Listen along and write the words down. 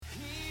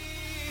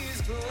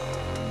Behold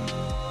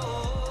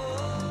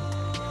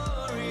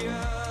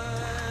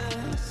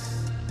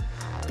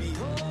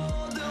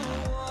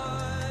the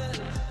one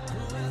who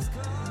has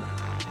come for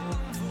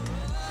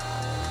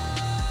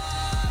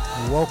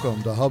us.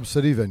 Welcome to Hub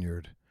City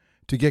Vineyard.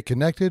 To get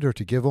connected or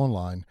to give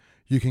online,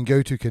 you can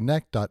go to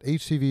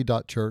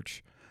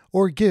connect.hcv.church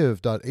or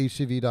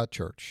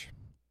give.hcv.church.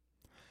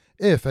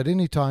 If at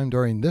any time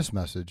during this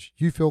message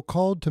you feel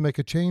called to make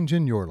a change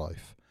in your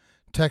life,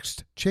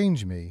 text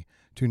Change Me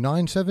to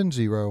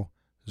 97000.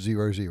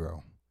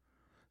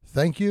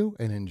 Thank you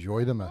and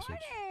enjoy the message.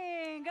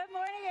 Good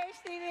morning,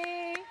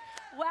 HCV.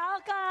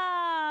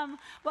 Welcome.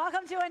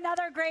 Welcome to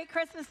another great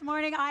Christmas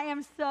morning. I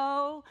am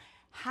so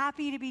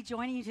happy to be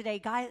joining you today.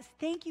 Guys,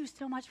 thank you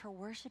so much for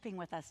worshiping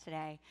with us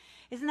today.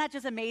 Isn't that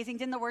just amazing?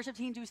 Didn't the worship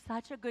team do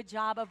such a good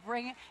job of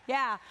bringing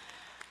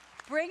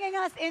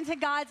us into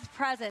God's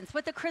presence?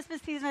 What the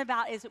Christmas season is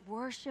about is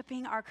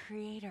worshiping our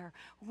Creator,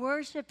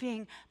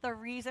 worshiping the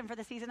reason for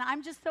the season.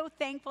 I'm just so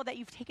thankful that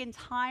you've taken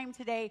time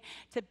today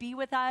to be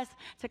with us,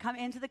 to come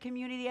into the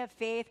community of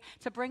faith,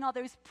 to bring all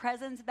those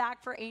presents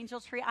back for Angel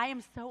Tree. I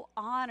am so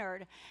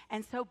honored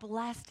and so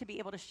blessed to be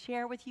able to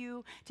share with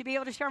you, to be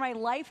able to share my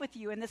life with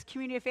you in this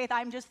community of faith.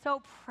 I'm just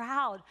so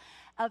proud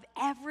of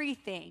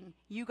everything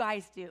you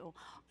guys do.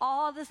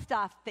 All the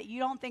stuff that you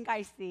don't think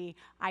I see,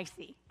 I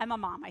see. I'm a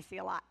mom, I see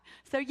a lot.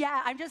 So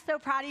yeah, I'm just so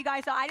proud of you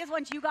guys. So I just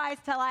want you guys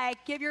to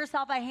give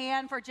yourself a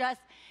hand for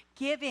just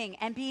giving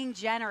and being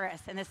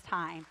generous in this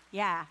time.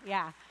 Yeah.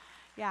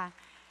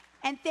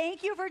 And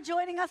thank you for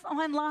joining us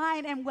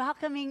online and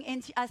welcoming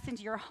us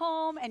into your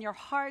home and your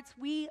hearts.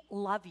 We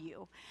love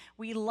you.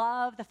 We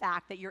love the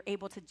fact that you're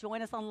able to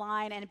join us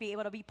online and be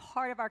able to be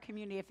part of our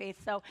community of faith.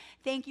 So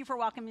thank you for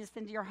welcoming us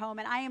into your home.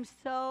 And I am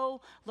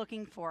so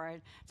looking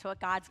forward to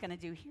what God's going to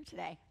do here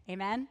today.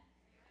 Amen?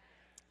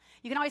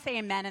 You can always say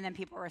amen and then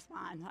people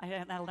respond.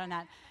 I learned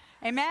that.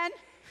 Amen?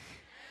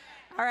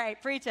 All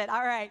right, preach it.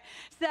 All right.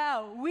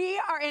 So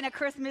we are in a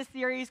Christmas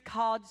series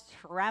called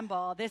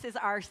Tremble. This is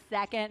our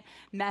second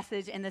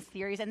message in the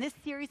series. And this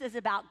series is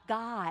about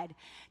God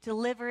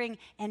delivering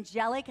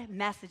angelic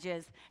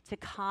messages to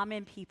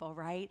common people,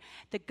 right?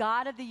 The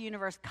God of the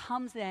universe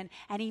comes in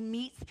and he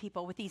meets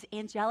people with these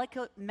angelic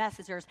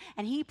messengers,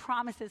 and he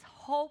promises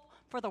hope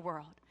for the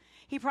world.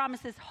 He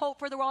promises hope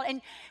for the world.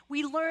 And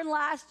we learned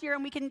last year,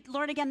 and we can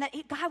learn again, that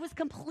God was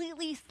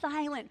completely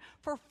silent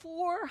for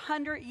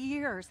 400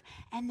 years.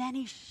 And then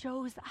he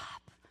shows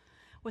up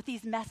with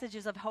these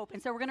messages of hope.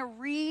 And so we're going to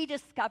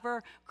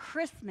rediscover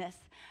Christmas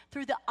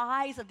through the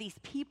eyes of these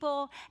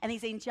people and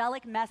these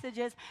angelic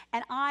messages.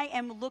 And I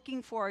am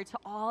looking forward to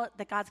all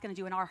that God's going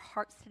to do in our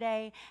hearts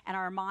today and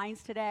our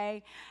minds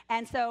today.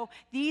 And so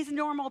these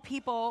normal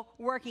people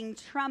working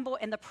tremble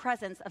in the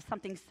presence of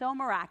something so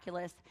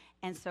miraculous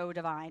and so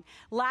divine.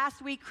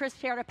 Last week, Chris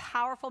shared a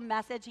powerful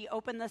message. He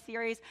opened the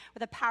series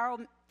with a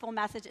powerful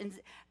message in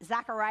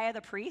Zechariah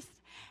the priest,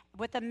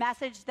 with the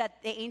message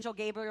that the angel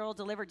Gabriel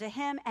delivered to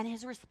him and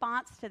his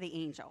response to the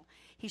angel.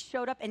 He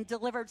showed up and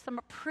delivered some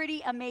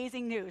pretty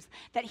amazing news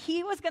that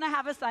he was going to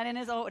have a son in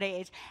his old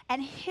age,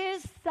 and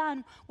his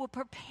son will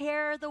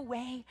prepare the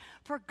way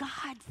for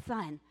God's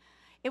son.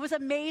 It was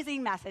an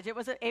amazing message. It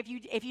was if you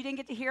didn't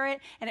get to hear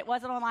it and it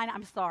wasn't online,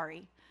 I'm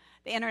sorry.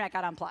 The internet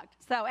got unplugged.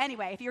 So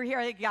anyway, if you're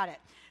here, you got it.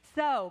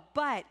 So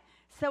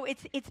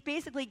it's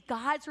basically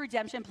God's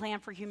redemption plan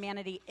for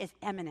humanity is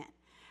imminent.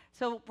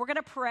 So we're going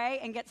to pray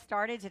and get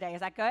started today. Is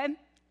that good?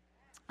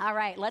 All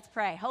right, let's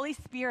pray. Holy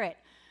Spirit,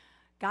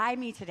 guide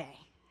me today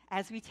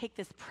as we take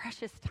this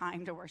precious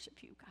time to worship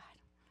you, God.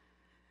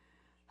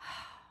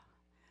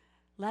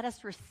 Let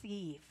us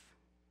receive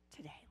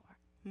today, Lord,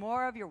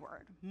 more of your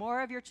word,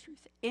 more of your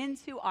truth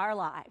into our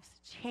lives.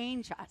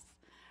 Change us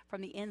from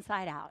the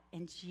inside out.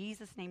 In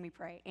Jesus' name we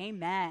pray.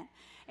 Amen.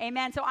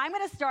 Amen. So I'm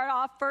going to start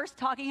off first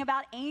talking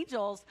about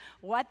angels,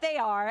 what they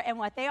are and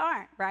what they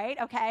aren't, right?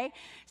 Okay.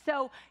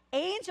 So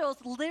angels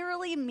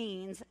literally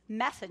means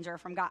messenger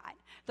from God.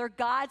 They're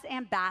God's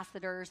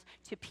ambassadors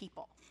to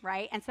people,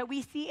 right? And so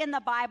we see in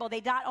the Bible,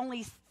 they not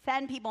only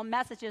send people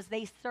messages,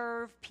 they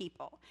serve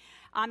people.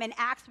 In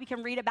Acts, we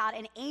can read about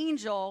an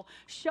angel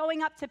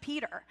showing up to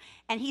Peter,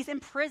 and he's in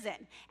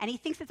prison, and he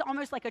thinks it's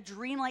almost like a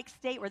dreamlike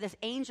state where this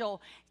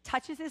angel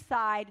touches his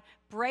side,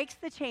 breaks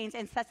the chains,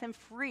 and sets him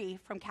free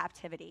from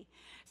captivity.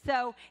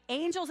 So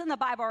angels in the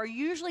Bible are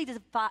usually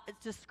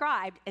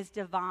described as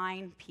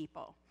divine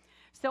people.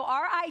 So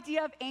our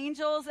idea of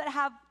angels that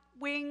have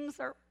wings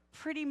are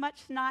pretty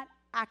much not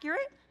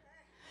accurate.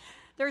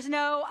 There's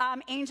no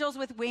angels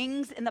with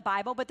wings in the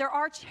Bible, but there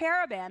are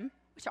cherubim,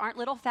 which aren't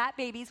little fat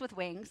babies with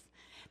wings.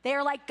 They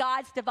are like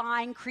God's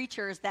divine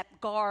creatures that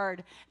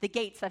guard the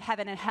gates of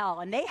heaven and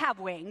hell. And they have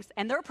wings,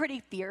 and they're pretty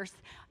fierce,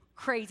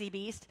 crazy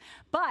beast.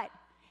 But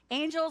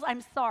angels,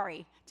 I'm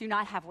sorry, do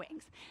not have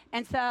wings.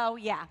 And so,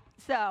 yes.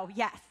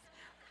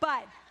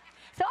 But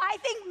so I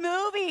think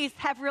movies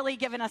have really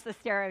given us a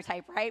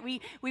stereotype, right? We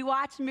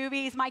watch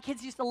movies. My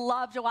kids used to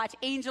love to watch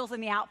angels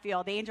in the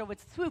outfield. The angel would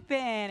swoop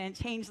in and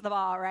change the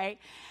ball, right?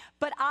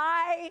 But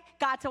I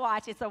got to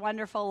watch It's a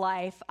Wonderful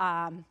Life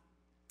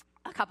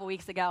a couple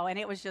weeks ago, and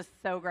it was just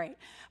so great.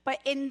 But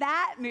in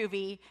that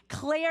movie,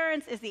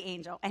 Clarence is the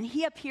angel, and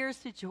he appears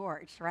to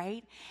George,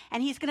 right?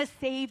 And he's going to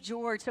save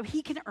George so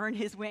he can earn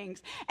his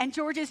wings. And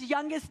George's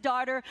youngest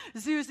daughter,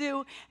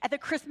 Zuzu, at the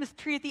Christmas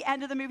tree at the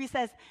end of the movie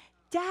says,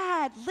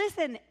 "Dad,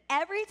 listen,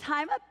 every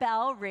time a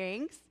bell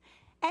rings,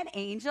 an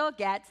angel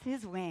gets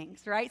his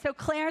wings," right? So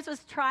Clarence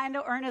was trying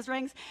to earn his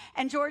wings,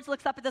 and George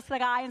looks up at the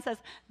sky and says,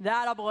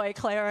 "That a boy,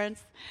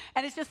 Clarence."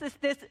 And it's just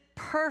this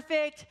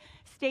perfect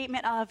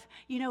statement of,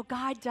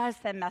 God does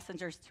send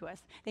messengers to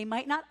us. They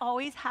might not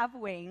always have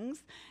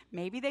wings.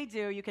 Maybe they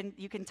do. You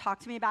can talk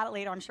to me about it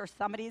later. I'm sure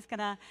somebody's going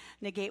to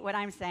negate what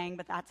I'm saying,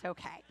 but that's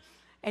okay.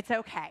 It's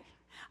okay.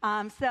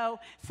 So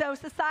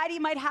society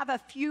might have a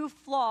few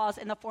flaws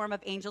in the form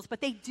of angels,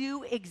 but they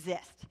do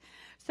exist.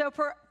 So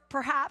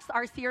perhaps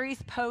our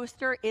series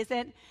poster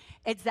isn't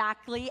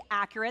exactly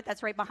accurate.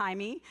 That's right behind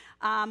me.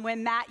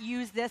 When Matt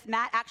used this,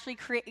 Matt actually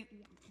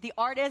the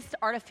artist,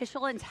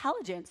 artificial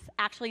intelligence,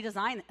 actually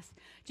designed this.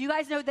 Do you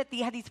guys know that they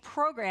have these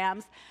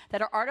programs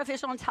that are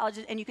artificial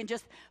intelligence, and you can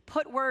just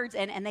put words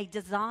in, and they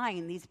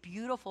design these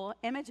beautiful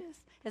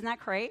images? Isn't that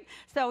great?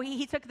 So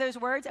he took those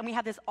words, and we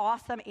have this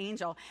awesome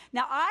angel.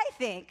 Now, I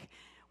think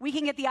we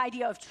can get the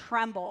idea of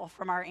Tremble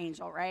from our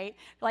angel, right?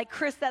 Like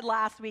Chris said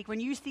last week, when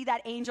you see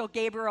that angel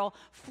Gabriel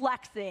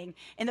flexing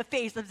in the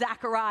face of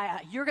Zechariah,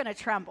 you're going to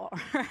tremble,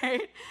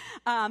 right?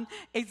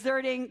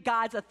 Exerting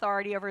God's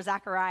authority over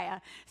Zechariah.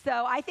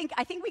 So I think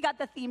we got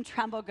the theme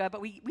Tremble good, but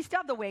we still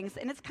have the wings,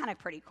 and it's kind of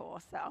pretty cool.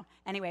 So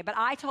anyway, but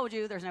I told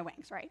you there's no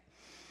wings, right?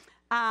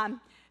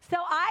 So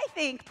I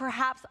think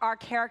perhaps our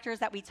characters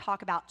that we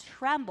talk about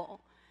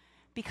tremble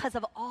because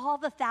of all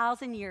the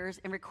 1,000 years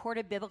in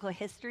recorded biblical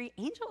history.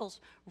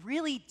 Angels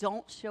really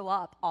don't show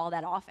up all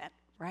that often,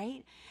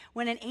 right?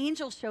 When an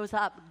angel shows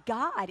up,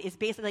 God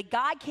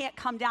can't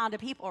come down to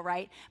people,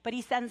 right? But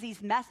he sends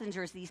these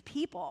messengers, these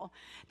people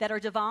that are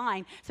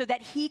divine, so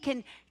that he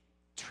can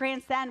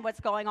transcend what's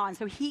going on,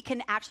 so he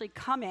can actually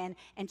come in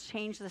and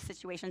change the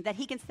situation, that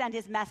he can send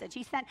his message.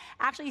 He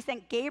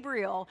sent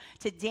Gabriel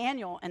to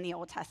Daniel in the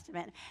Old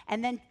Testament,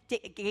 and then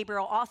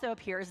Gabriel also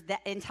appears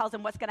and tells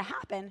him what's going to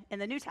happen in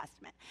the New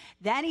Testament.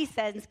 Then he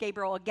sends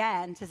Gabriel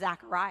again to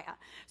Zechariah.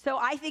 So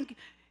I think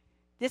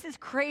this is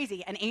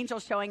crazy. An angel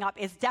showing up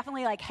is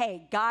definitely like,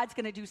 hey, God's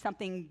going to do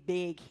something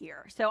big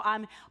here. So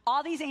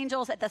all these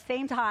angels at the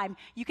same time,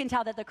 you can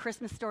tell that the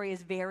Christmas story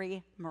is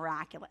very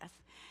miraculous.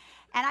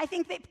 And I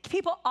think that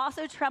people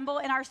also tremble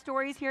in our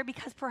stories here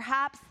because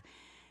perhaps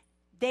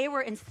they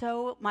were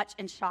so much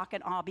in shock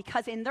and awe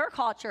because in their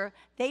culture,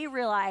 they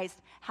realized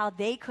how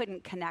they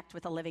couldn't connect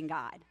with the living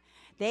God.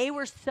 They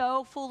were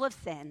so full of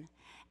sin,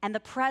 and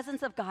the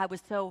presence of God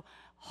was so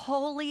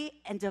holy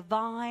and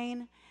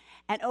divine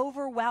and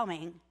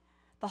overwhelming,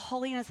 the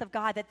holiness of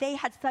God, that they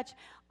had such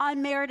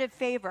unmerited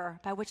favor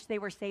by which they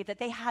were saved, that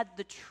they had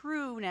the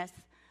trueness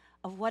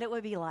of what it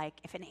would be like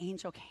if an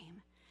angel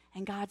came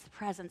and God's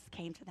presence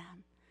came to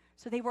them.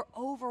 So they were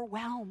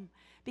overwhelmed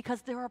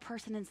because they were a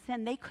person in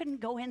sin. They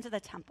couldn't go into the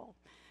temple.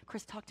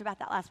 Chris talked about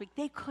that last week.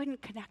 They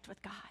couldn't connect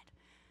with God.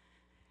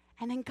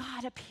 And then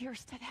God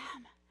appears to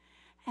them.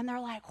 And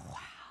they're like,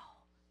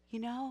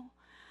 wow,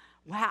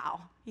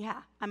 wow,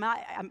 yeah. I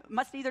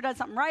must have either done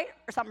something right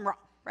or something wrong,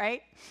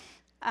 right?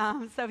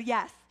 So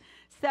yes.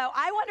 So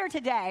I wonder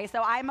today,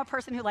 so I'm a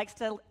person who likes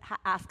to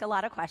ask a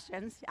lot of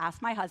questions,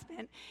 ask my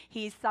husband.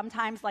 He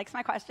sometimes likes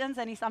my questions,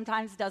 and he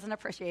sometimes doesn't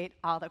appreciate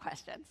all the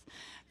questions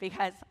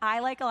because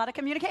I like a lot of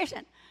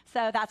communication.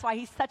 So that's why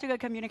he's such a good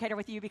communicator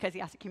with you, because he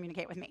has to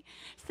communicate with me.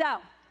 So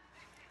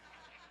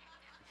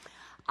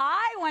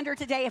I wonder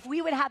today if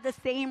we would have the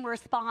same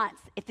response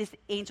if this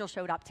angel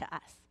showed up to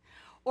us.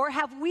 Or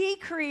have we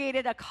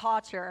created a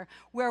culture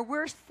where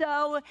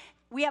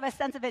we have a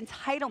sense of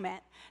entitlement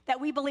that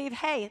we believe,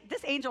 hey,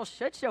 this angel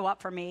should show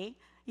up for me,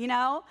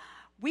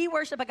 We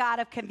worship a God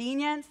of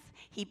convenience.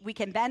 We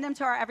can bend him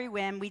to our every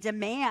whim. We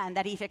demand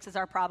that he fixes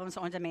our problems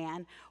on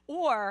demand.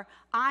 Or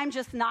I'm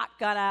just not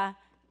going to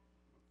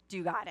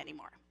do God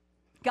anymore.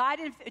 God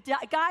didn't,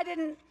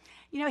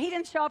 he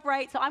didn't show up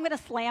right, so I'm going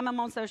to slam him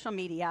on social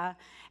media.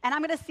 And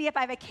I'm going to see if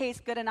I have a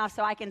case good enough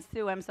so I can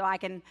sue him so I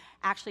can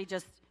actually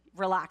just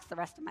relax the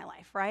rest of my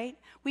life, right?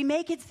 We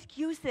make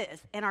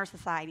excuses in our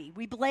society.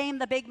 We blame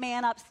the big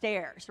man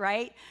upstairs,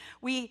 right?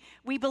 We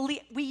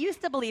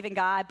used to believe in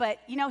God, but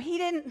he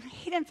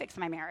didn't fix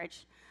my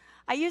marriage.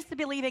 I used to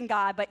believe in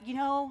God, but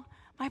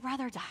my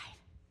brother died.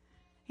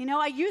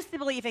 I used to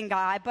believe in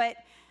God, but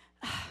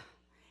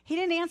he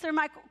didn't answer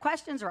my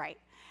questions right.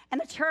 And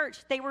the church,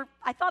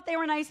 I thought they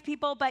were nice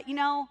people, but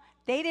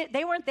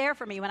they weren't there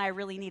for me when I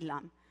really needed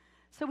them.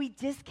 So we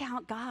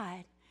discount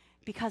God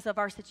because of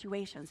our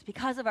situations,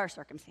 because of our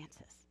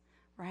circumstances,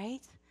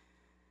 right?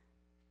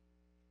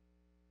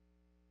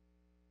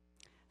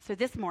 So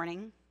this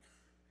morning,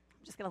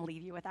 I'm just going to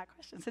leave you with that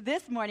question. So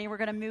this morning, we're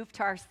going to move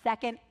to our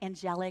second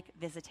angelic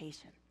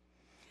visitation.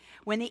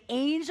 when the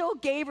angel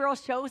Gabriel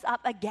shows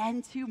up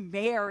again to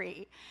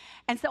Mary.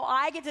 And so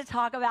I get to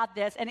talk about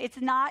this, and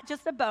it's not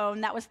just a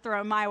bone that was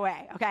thrown my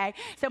way, okay?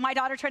 So my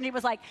daughter Trinity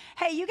was like,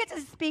 hey, you get to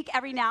speak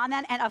every now and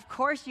then, and of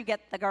course you get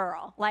the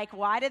girl. Like,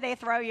 why did they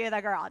throw you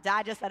the girl?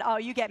 Dad just said, oh,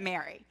 you get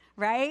Mary,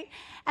 right?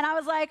 And I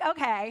was like,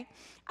 okay.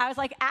 I was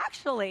like,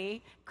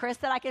 actually, Chris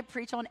said I could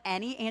preach on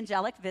any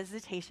angelic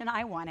visitation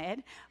I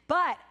wanted,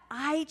 but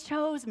I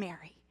chose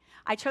Mary.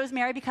 I chose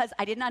Mary because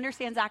I didn't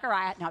understand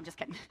Zechariah. No, I'm just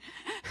kidding.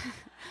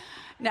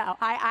 No,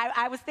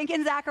 I was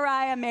thinking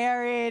Zechariah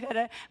married,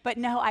 but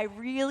no, I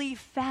really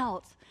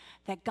felt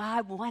that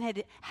God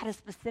had a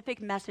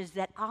specific message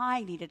that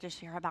I needed to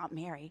share about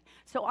Mary.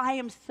 So I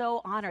am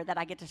so honored that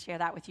I get to share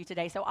that with you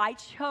today. So I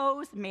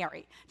chose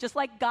Mary, just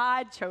like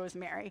God chose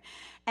Mary.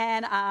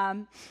 And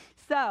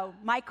so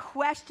my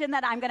question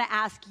that I'm going to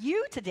ask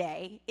you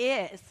today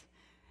is,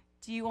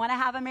 do you want to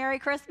have a Merry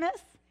Christmas?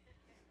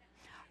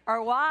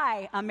 Or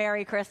why a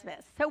Merry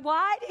Christmas? So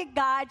why did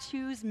God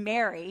choose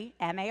Mary,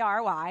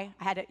 M-A-R-Y?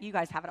 You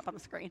guys have it up on the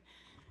screen.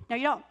 No,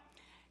 you don't.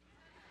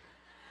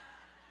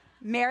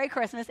 Merry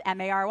Christmas,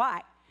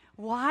 M-A-R-Y.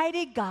 Why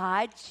did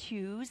God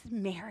choose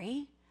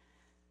Mary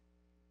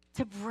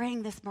to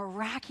bring this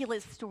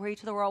miraculous story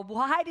to the world?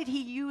 Why did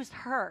he use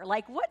her?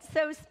 Like, what's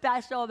so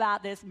special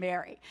about this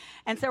Mary?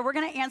 And so we're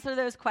going to answer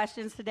those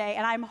questions today,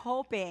 and I'm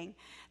hoping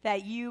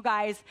that you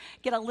guys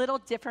get a little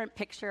different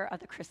picture of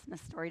the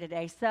Christmas story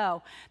today.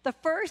 So the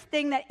first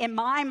thing that in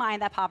my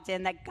mind that popped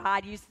in that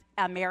God used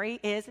Mary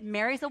is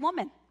Mary's a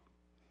woman.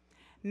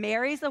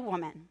 Mary's a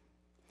woman.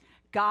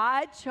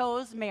 God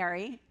chose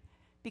Mary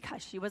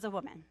because she was a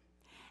woman.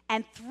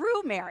 And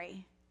through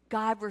Mary,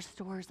 God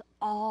restores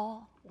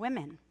all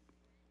women.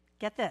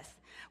 Get this.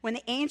 When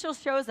the angel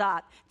shows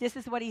up, this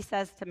is what he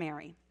says to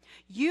Mary.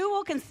 You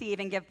will conceive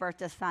and give birth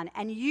to a son,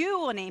 and you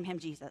will name him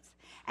Jesus.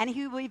 And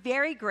he will be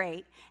very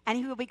great, and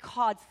he will be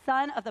called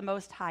Son of the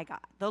Most High God.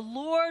 The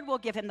Lord will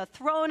give him the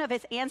throne of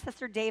his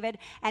ancestor David,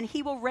 and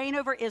he will reign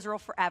over Israel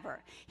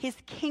forever. His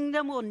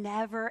kingdom will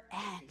never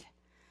end.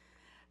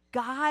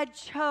 God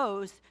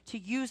chose to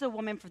use a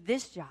woman for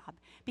this job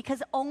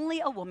because only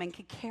a woman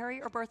could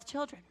carry or birth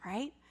children,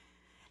 right?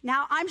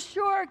 Now, I'm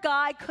sure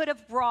God could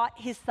have brought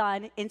his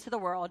son into the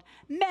world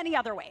many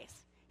other ways.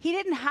 He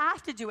didn't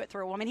have to do it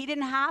through a woman. He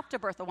didn't have to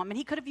birth a woman.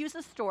 He could have used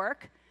a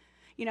stork,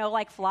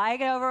 like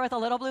flying it over with a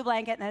little blue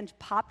blanket and then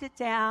popped it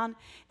down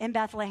in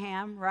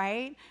Bethlehem,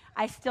 right?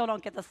 I still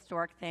don't get the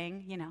stork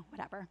thing,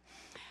 whatever.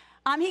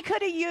 He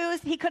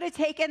could have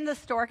taken the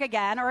stork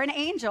again, or an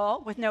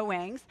angel with no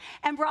wings,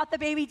 and brought the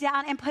baby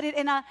down and put it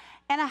in a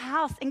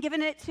house and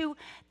given it to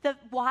the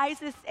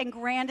wisest and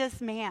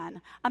grandest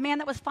man, a man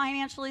that was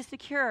financially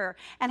secure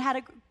and had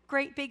a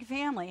great big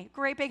family,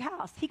 great big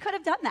house. He could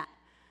have done that,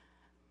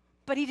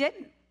 but he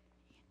didn't,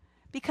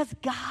 because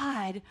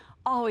God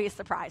always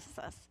surprises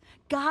us.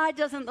 God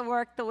doesn't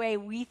work the way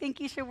we think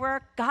he should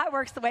work. God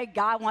works the way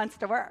God wants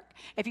to work.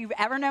 If you've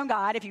ever known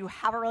God, if you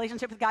have a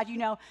relationship with God,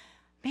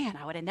 man,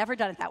 I would have never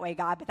done it that way,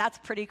 God, but that's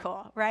pretty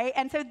cool, right?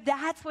 And so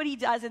that's what he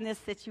does in this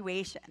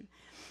situation.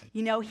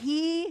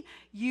 He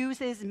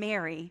uses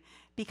Mary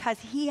because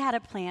he had a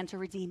plan to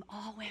redeem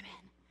all women.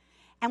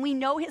 And we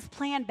know his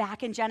plan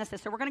back in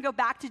Genesis. So we're going to go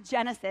back to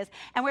Genesis,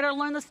 and we're going to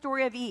learn the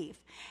story of Eve.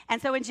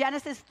 And so in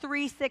Genesis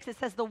 3:6, it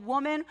says the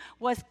woman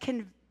was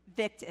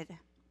convicted.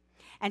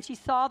 And she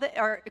saw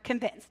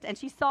convinced, and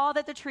she saw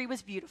that the tree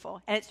was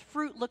beautiful, and its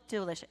fruit looked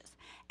delicious.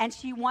 And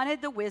she wanted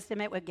the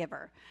wisdom it would give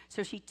her.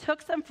 So she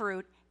took some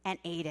fruit and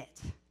ate it.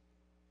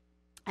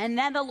 And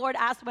then the Lord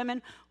asked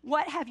women,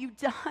 what have you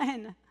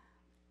done?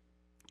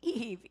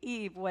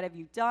 Eve, what have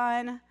you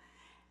done?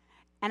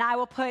 And I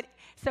will put,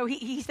 so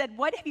he said,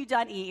 what have you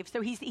done, Eve?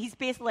 So he's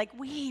basically like,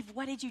 Eve,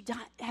 what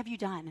have you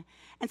done?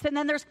 And so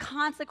then there's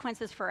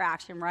consequences for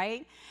action,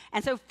 right?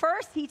 And so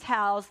first he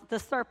tells the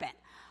serpent,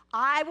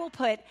 I will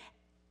put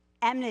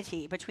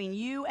enmity between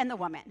you and the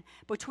woman,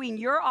 between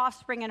your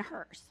offspring and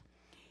hers.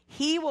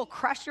 He will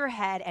crush your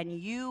head and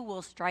you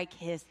will strike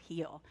his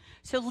heel.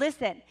 So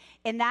listen,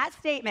 in that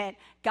statement,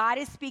 God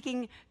is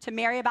speaking to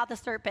Mary about the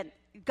serpent.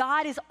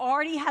 God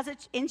already has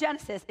it in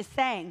Genesis, is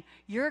saying,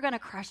 you're going to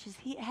crush his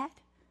head.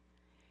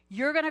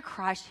 You're going to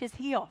crush his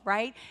heel,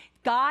 right?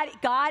 God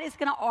is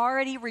going to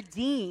already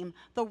redeem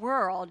the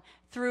world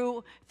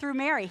through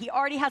Mary. He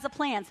already has a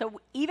plan.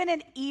 So even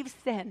in Eve's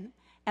sin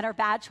and her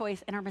bad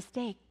choice and her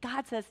mistake,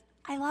 God says,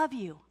 I love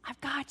you. I've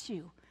got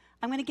you.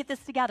 I'm going to get this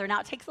together.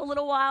 Now, it takes a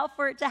little while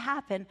for it to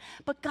happen,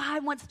 but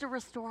God wants to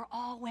restore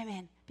all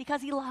women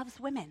because he loves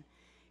women.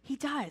 He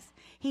does.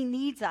 He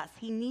needs us.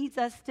 He needs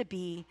us to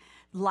be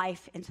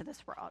life into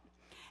this world.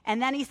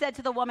 And then he said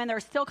to the woman, there are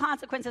still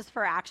consequences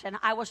for action.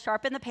 I will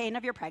sharpen the pain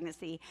of your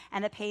pregnancy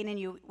and the pain in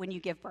you when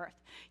you give birth.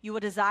 You will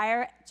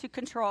desire to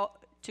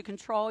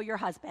control your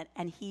husband,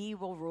 and he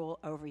will rule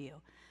over you.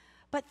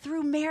 But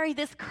through Mary,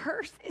 this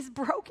curse is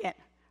broken.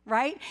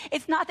 Right?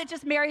 It's not that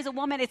just Mary's a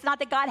woman. It's not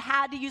that God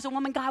had to use a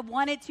woman. God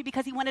wanted to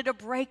because he wanted to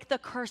break the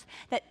curse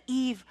that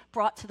Eve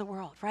brought to the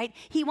world, right?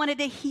 He wanted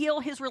to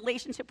heal his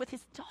relationship with his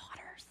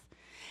daughters.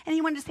 And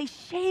he wanted to say,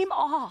 shame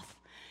off.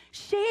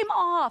 Shame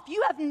off.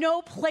 You have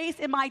no place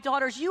in my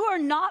daughters. You are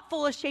not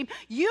full of shame.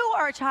 You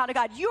are a child of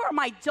God. You are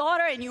my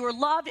daughter, and you are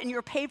loved, and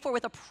you're paid for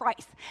with a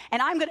price.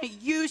 And I'm going to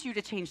use you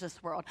to change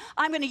this world.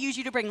 I'm going to use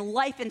you to bring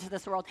life into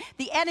this world.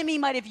 The enemy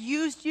might have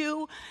used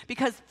you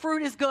because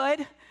fruit is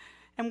good,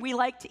 and we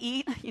like to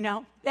eat, you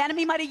know. The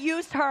enemy might have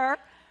used her.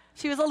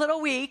 She was a little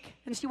weak,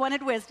 and she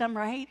wanted wisdom,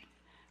 right?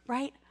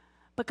 Right?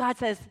 But God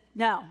says,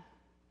 no.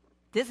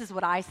 This is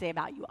what I say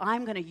about you.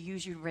 I'm going to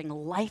use you to bring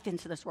life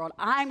into this world.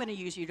 I'm going to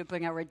use you to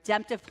bring a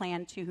redemptive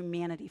plan to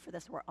humanity for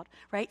this world,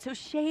 right? So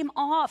shame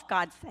off,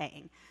 God's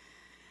saying.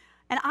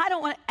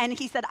 And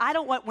he said, I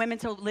don't want women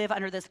to live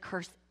under this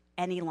curse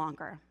any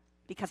longer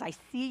because I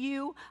see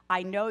you,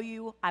 I know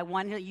you, I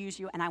want to use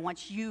you, and I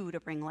want you to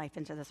bring life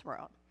into this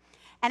world.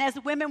 And as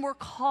women, we're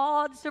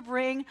called to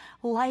bring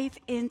life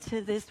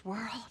into this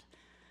world.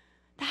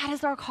 That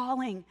is our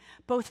calling,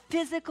 both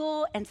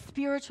physical and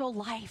spiritual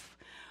life.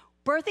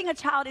 Birthing a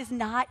child is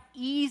not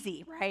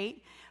easy,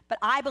 right? But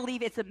I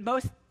believe it's the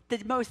most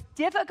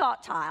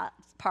difficult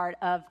part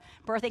of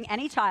birthing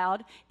any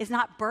child is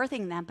not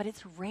birthing them, but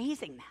it's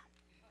raising them.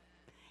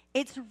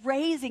 It's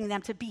raising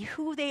them to be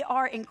who they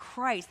are in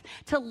Christ,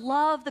 to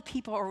love the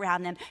people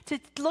around them, to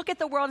look at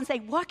the world and say,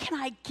 what can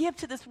I give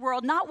to this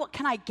world, not what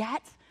can I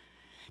get?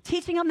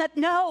 Teaching them that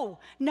no,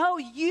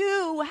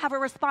 you have a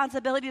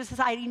responsibility to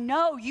society.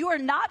 No, you are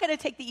not going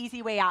to take the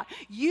easy way out.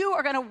 You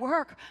are going to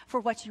work for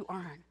what you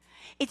earn.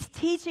 It's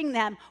teaching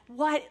them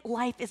what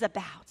life is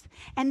about.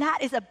 And that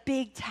is a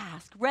big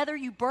task. Whether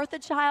you birth a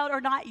child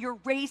or not, you're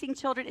raising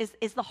children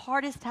is the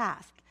hardest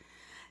task.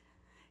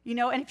 You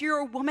know, and if you're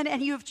a woman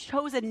and you have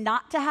chosen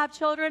not to have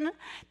children,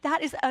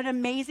 that is an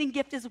amazing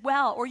gift as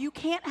well. Or you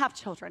can't have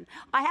children.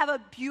 I have a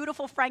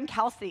beautiful friend,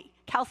 Kelsey,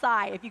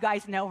 if you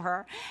guys know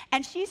her.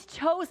 And she's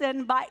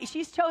chosen,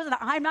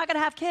 I'm not going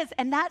to have kids.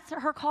 And that's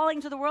her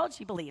calling to the world,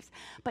 she believes.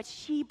 But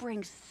she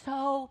brings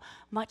so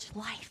much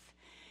life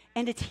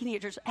into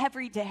teenagers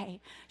every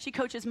day. She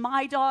coaches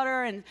my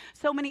daughter and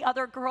so many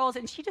other girls,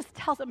 and she just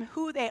tells them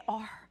who they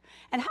are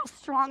and how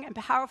strong and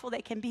powerful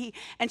they can be.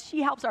 And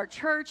she helps our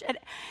church, and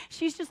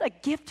she's just a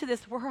gift to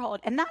this world.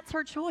 And that's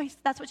her choice.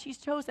 That's what she's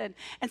chosen.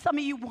 And some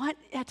of you want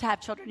to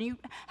have children, and you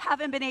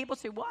haven't been able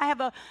to. Well, I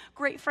have a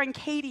great friend,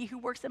 Katie, who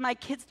works in my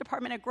kids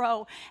department at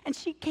Grow, and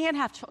she can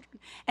have children.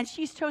 And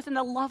she's chosen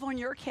to love on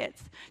your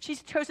kids.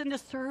 She's chosen to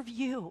serve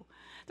you.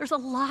 There's a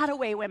lot of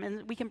ways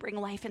we can bring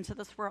life into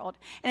this world.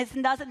 And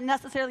it doesn't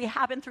necessarily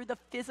happen through the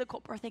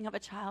physical birthing of a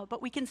child,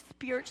 but we can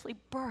spiritually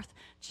birth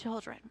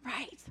children,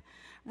 right?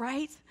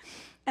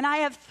 And I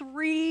have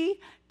 3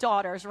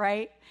 daughters,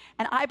 right?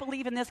 And I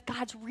believe in this.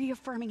 God's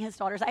reaffirming his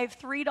daughters. I have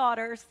 3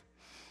 daughters,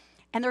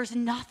 and there's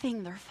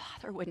nothing their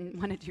father wouldn't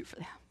want to do for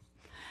them.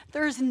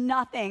 There's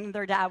nothing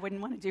their dad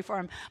wouldn't want to do for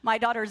them. My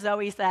daughter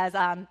Zoe says,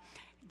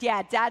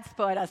 yeah, dad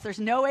split us. There's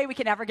no way we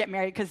can ever get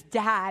married because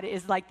dad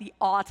is like the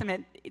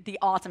ultimate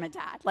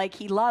dad. Like,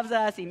 he loves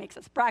us. He makes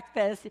us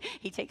breakfast.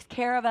 He takes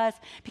care of us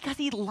because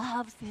he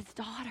loves his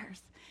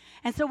daughters.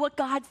 And so what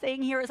God's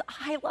saying here is,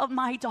 I love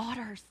my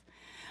daughters.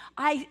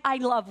 I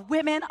love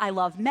women. I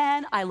love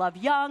men. I love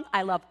young.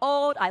 I love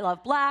old. I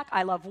love black.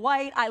 I love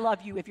white. I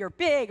love you if you're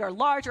big or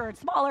larger or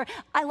smaller.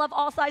 I love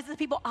all sizes of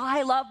people.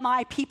 I love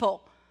my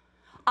people.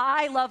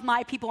 I love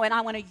my people, and I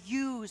want to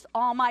use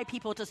all my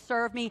people to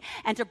serve me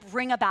and to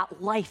bring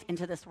about life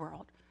into this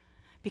world.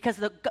 Because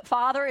the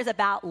Father is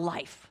about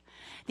life.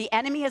 The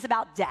enemy is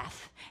about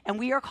death. And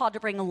we are called to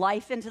bring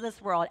life into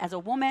this world. As a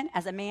woman,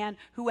 as a man,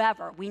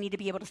 whoever, we need to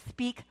be able to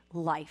speak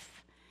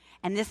life.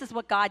 And this is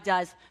what God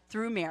does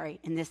through Mary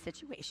in this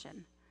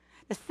situation.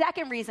 The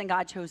second reason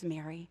God chose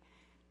Mary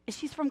is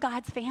she's from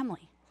God's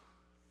family,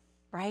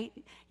 right?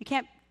 You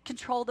can't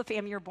control the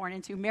family you're born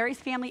into. Mary's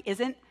family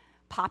isn't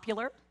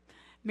popular.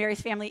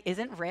 Mary's family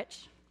isn't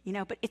rich,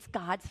 but it's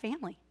God's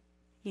family,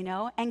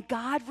 and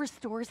God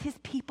restores his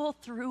people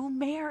through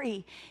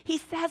Mary. He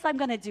says, I'm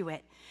going to do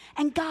it.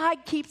 And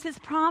God keeps his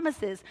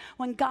promises.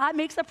 When God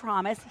makes a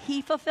promise,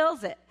 he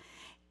fulfills it.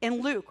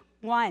 In Luke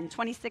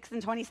 1:26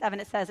 and 27,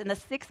 it says, in the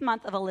 6th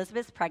month of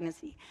Elizabeth's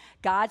pregnancy,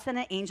 God sent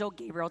an angel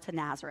Gabriel to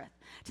Nazareth,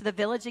 to the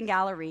village in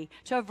Galilee,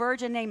 to a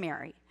virgin named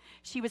Mary.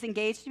 She was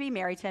engaged to be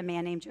married to a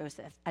man named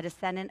Joseph, a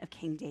descendant of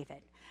King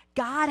David.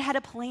 God had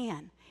a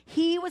plan.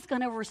 He was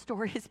going to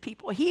restore his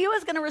people. He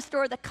was going to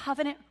restore the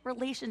covenant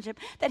relationship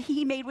that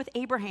he made with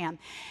Abraham.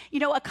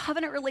 A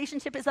covenant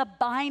relationship is a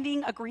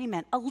binding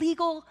agreement, a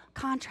legal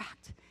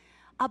contract,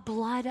 a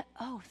blood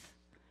oath.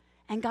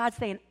 And God's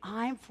saying,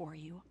 I'm for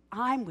you.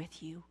 I'm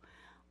with you.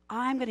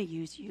 I'm going to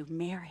use you,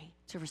 Mary,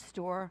 to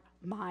restore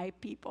my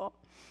people.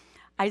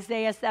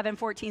 Isaiah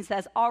 7:14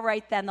 says, All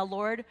right then, the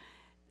Lord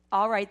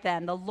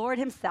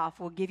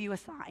himself will give you a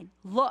sign.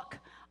 Look,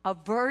 a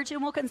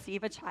virgin will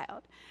conceive a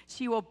child.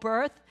 She will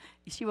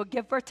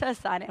give birth to a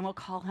son, and will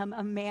call him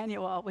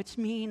Emmanuel, which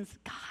means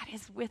God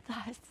is with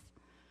us.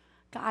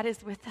 God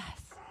is with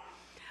us.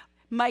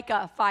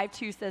 Micah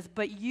 5:2 says,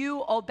 But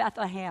you, O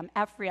Bethlehem,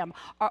 Ephraim,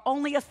 are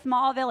only a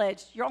small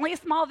village. You're only a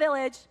small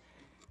village.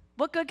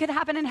 What good could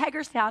happen in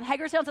Hagerstown?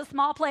 Hagerstown's a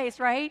small place,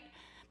 right?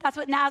 That's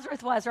what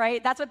Nazareth was,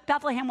 right? That's what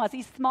Bethlehem was,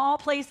 these small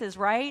places,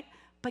 right?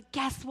 But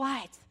guess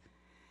what?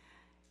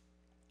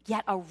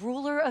 Yet a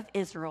ruler of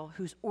Israel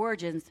whose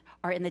origins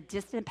are in the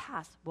distant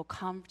past will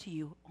come to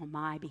you on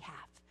my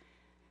behalf.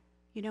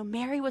 You know,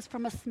 Mary was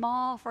from a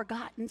small,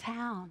 forgotten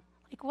town.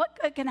 Like, what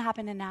good can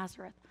happen in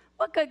Nazareth?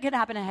 What good can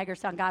happen in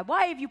Hagerstown? God,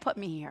 why have you put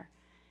me here?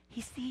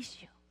 He sees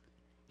you.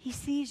 He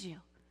sees you.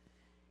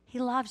 He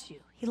loves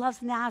you. He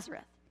loves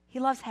Nazareth. He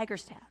loves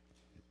Hagerstown.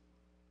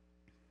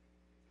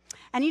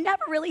 And you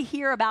never really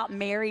hear about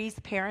Mary's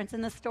parents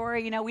in the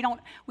story. You know, we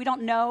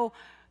don't know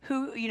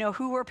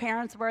who her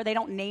parents were. They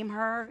don't name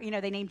her. You know,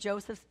 they name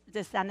Joseph's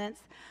descendants.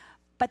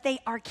 But they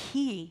are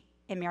key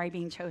in Mary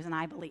being chosen,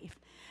 I believe.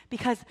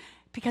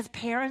 Because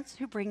parents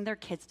who bring their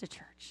kids to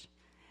church,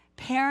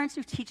 parents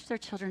who teach their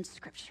children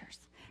scriptures,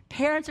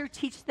 parents who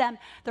teach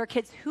their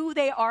kids who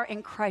they are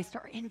in Christ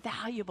are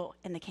invaluable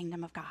in the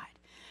kingdom of God.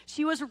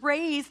 She was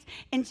raised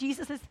in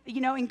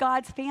in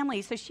God's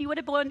family. So she would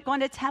have gone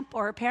to temple.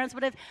 Her parents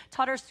would have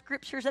taught her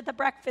scriptures at the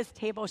breakfast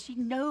table. She'd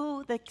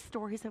know the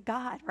stories of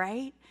God,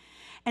 right?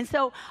 And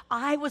so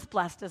I was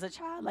blessed as a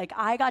child. Like,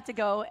 I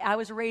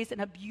was raised in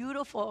a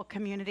beautiful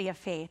community of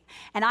faith.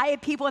 And I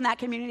had people in that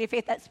community of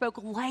faith that spoke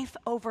life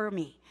over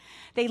me.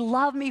 They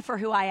loved me for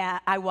who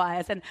I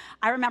was. And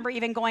I remember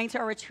even going to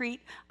a retreat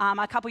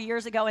a couple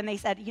years ago, and they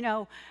said, you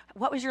know,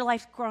 what was your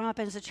life growing up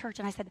as a church?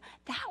 And I said,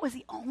 that was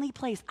the only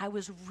place I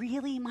was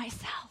really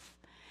myself.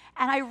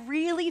 And I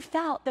really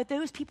felt that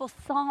those people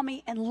saw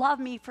me and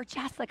loved me for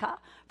Jessica,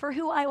 for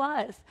who I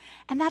was.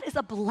 And that is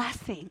a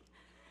blessing.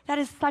 That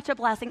is such a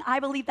blessing. I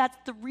believe that's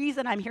the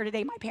reason I'm here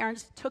today. My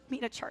parents took me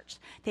to church.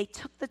 They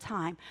took the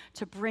time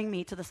to bring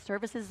me to the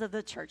services of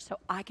the church so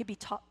I could be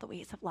taught the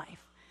ways of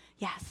life.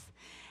 Yes.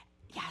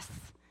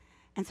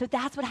 And so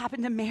that's what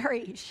happened to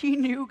Mary. She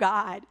knew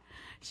God.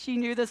 She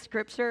knew the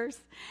scriptures,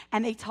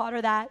 and they taught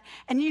her that.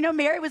 And you know,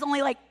 Mary was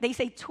only like, they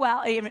say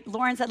 12.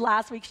 Lauren said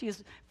last week she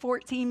was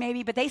 14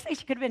 maybe, but they say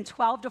she could have been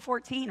 12 to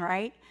 14,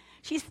 right?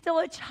 She's still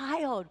a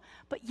child,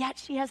 but yet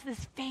she has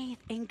this faith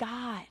in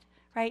God.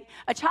 Right?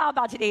 A child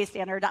by today's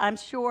standard, I'm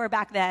sure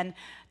back then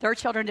their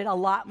children did a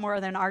lot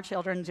more than our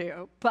children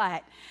do.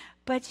 But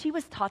she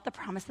was taught the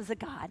promises of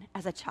God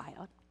as a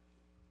child.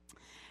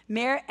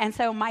 And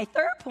so my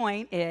third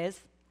point is,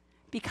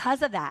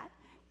 because of that,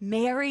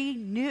 Mary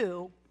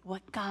knew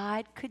what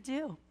God could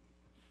do.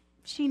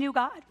 She knew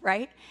God,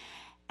 right?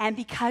 And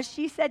because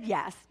she said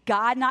yes,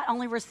 God not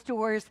only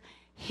restores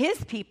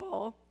his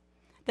people,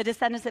 the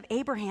descendants of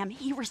Abraham,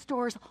 he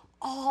restores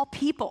all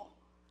people.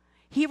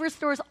 He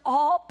restores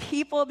all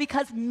people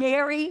because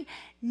Mary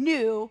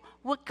knew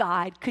what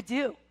God could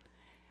do.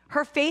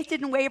 Her faith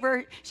didn't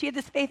waver. She had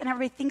this faith, and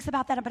everybody thinks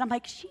about that, but I'm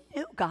like, she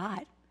knew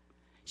God.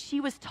 She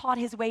was taught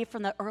his way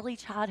from the early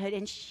childhood,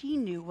 and she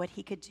knew what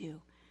he could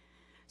do.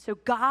 So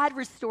God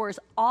restores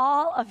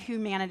all of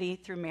humanity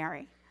through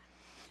Mary.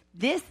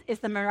 This is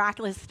the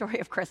miraculous story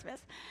of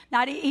Christmas.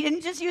 Now, he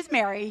didn't just use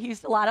Mary. He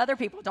used a lot of other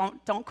people.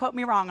 Don't quote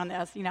me wrong on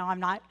this. You know, I'm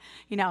not,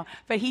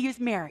 but he used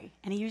Mary,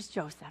 and he used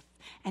Joseph,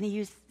 and he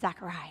used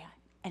Zechariah,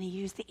 and he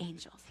used the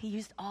angels. He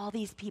used all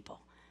these people,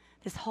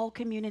 this whole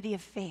community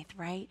of faith,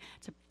 right,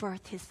 to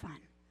birth his son,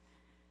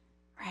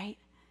 right?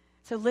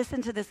 So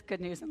listen to this good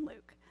news in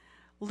Luke.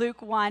 Luke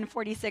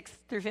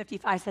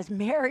 1:46-55 says,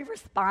 Mary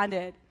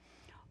responded,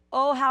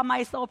 "Oh, how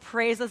my soul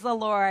praises the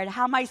Lord,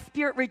 how my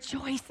spirit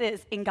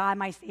rejoices in God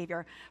my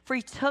Savior, for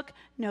he took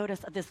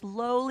notice of this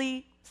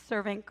lowly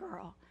servant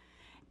girl.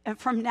 And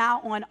from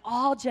now on,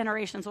 all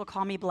generations will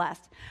call me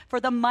blessed. For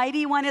the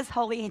mighty one is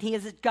holy, and he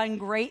has done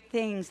great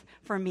things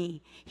for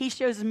me. He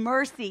shows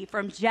mercy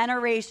from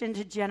generation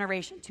to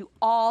generation to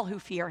all who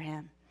fear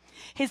him.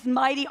 His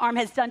mighty arm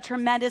has done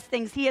tremendous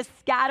things. He has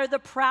scattered the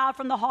proud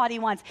from the haughty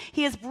ones.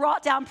 He has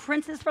brought down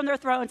princes from their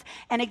thrones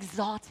and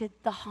exalted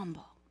the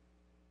humble.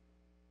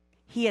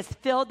 He has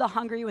filled the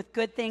hungry with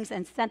good things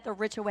and sent the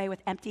rich away with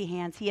empty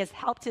hands. He has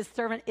helped his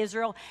servant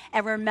Israel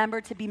and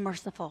remembered to be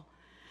merciful.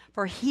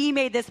 For he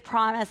made this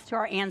promise to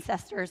our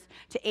ancestors,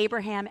 to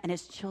Abraham and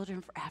his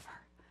children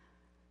forever."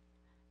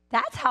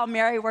 That's how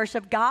Mary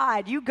worshiped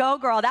God. You go,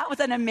 girl. That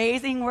was an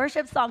amazing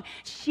worship song.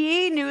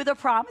 She knew the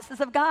promises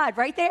of God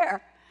right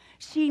there.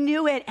 She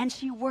knew it, and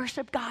she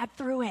worshiped God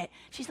through it.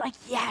 She's like,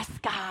 yes,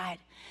 God.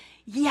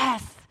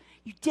 Yes,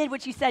 you did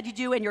what you said you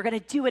do, and you're going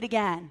to do it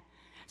again.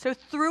 So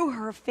through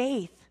her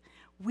faith,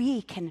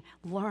 we can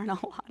learn a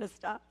lot of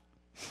stuff.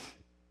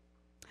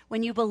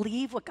 When you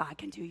believe what God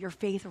can do, your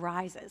faith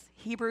rises.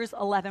 Hebrews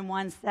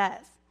 11:1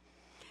 says,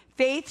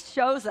 faith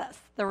shows us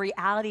the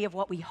reality of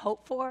what we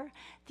hope for,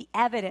 the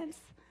evidence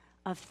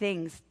of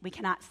things we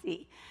cannot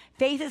see.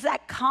 Faith is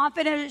that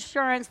confident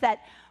assurance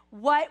that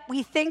what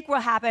we think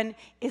will happen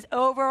is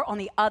over on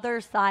the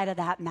other side of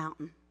that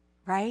mountain,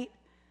 right?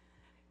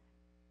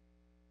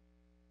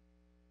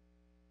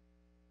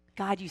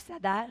 God, you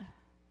said that?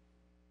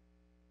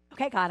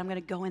 Okay, God, I'm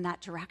going to go in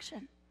that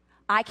direction.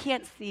 I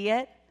can't see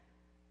it.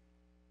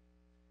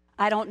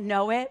 I don't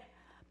know it,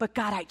 but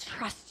God, I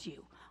trust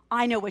you.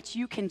 I know what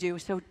you can do,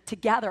 so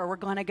together we're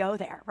going to go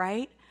there,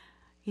 right?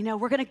 You know,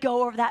 we're going to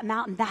go over that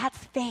mountain. That's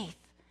faith.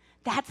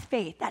 That's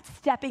faith. That's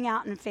stepping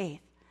out in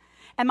faith.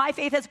 And my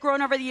faith has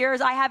grown over the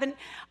years. I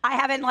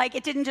haven't like,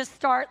 it didn't just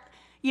start,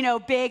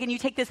 big and you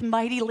take this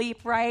mighty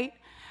leap, right?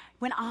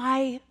 When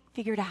I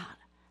figured out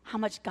how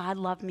much God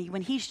loved me,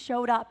 when he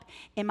showed up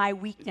in my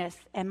weakness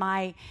and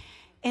my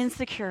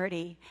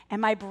insecurity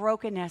and my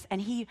brokenness,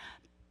 and he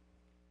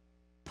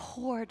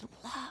poured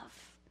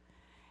love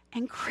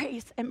and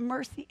grace and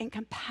mercy and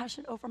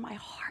compassion over my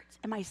heart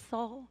and my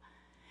soul,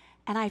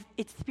 and I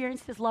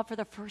experienced his love for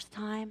the first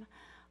time,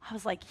 I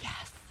was like,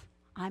 yes,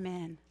 I'm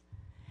in.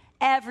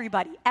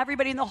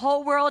 Everybody in the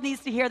whole world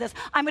needs to hear this.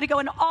 I'm going to go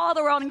into all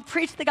the world and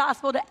preach the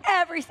gospel to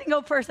every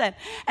single person.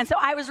 And so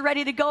I was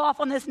ready to go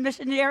off on this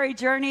missionary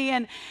journey,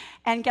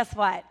 and guess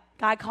what?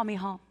 God called me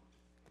home.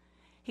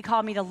 He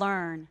called me to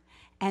learn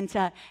and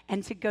to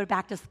go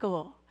back to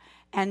school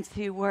and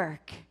to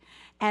work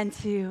and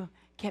to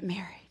get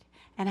married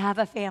and have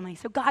a family.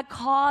 So God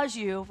calls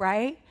you,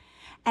 right?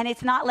 And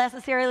it's not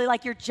necessarily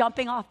like you're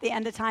jumping off the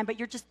end of time, but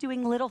you're just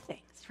doing little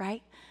things,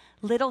 right?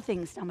 Little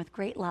things done with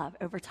great love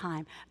over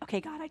time. Okay,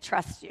 God, I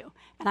trust you,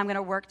 and I'm going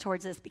to work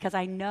towards this because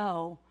I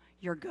know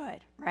you're good,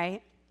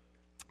 right?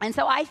 And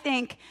so I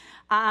think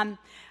I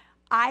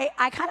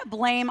kind of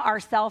blame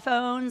our cell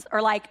phones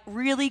or like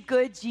really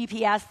good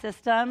GPS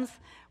systems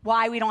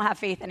why we don't have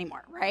faith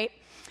anymore, right?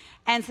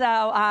 And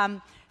so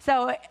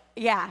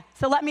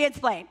let me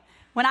explain.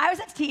 When I was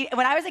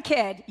a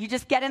kid, you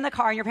just get in the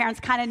car and your parents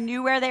kind of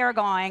knew where they were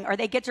going, or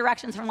they get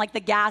directions from like the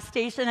gas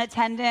station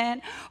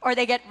attendant, or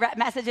they get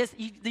messages.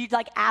 You'd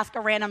like ask a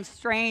random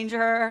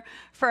stranger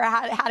for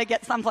how to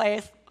get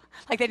someplace.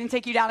 Like they didn't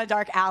take you down a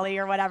dark alley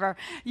or whatever.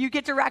 You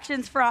get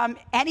directions from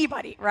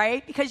anybody,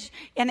 right?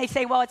 And they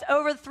say, well, it's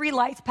over 3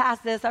 lights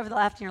past this over the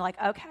left, and you're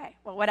like, okay,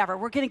 well, whatever.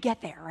 We're going to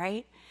get there,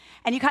 right?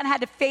 And you kind of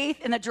had the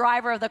faith in the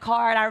driver of the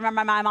car. And I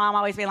remember my mom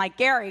always being like,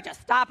 Gary,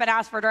 just stop and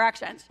ask for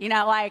directions.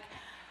 Like,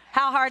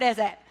 how hard is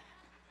it?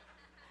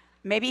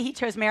 Maybe he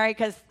chose Mary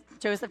because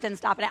Joseph didn't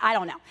stop it. I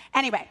don't know.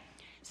 Anyway,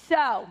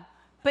 so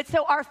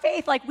our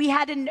faith, like we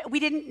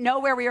didn't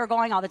know where we were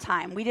going all the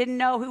time. We didn't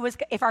know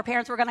if our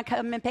parents were going to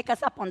come and pick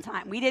us up on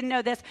time. We didn't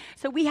know this.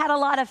 So we had a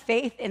lot of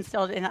faith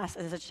instilled in us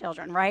as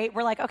children, right?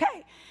 We're like,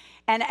 okay.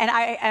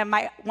 And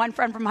my one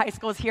friend from high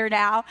school is here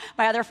now.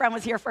 My other friend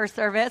was here first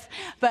service.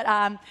 But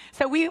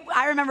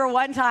I remember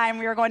one time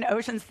we were going to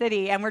Ocean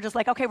City, and we're just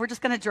like, okay, we're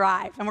just going to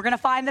drive, and we're going to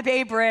find the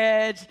Bay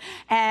Bridge.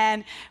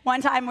 And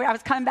one time I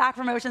was coming back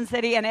from Ocean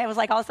City, and it was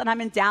like all of a sudden I'm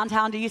in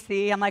downtown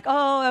D.C. I'm like,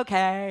 oh,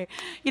 okay.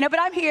 But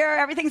I'm here.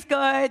 Everything's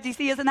good.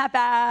 D.C. isn't that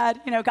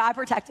bad. God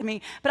protected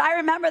me. But I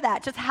remember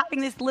that, just having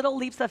these little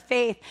leaps of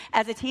faith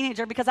as a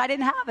teenager because I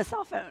didn't have a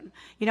cell phone.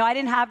 I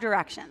didn't have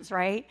directions,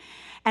 right?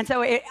 And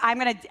so I'm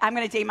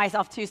gonna date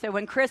myself too. So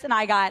when Chris and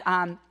I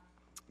got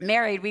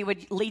married, we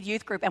would lead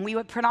youth group, and we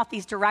would print off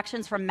these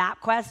directions from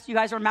MapQuest. You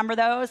guys remember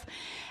those?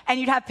 And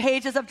you'd have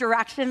pages of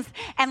directions,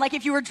 and like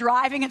if you were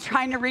driving and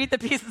trying to read the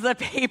pieces of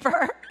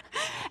paper,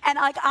 and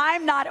like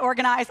I'm not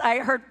organized. I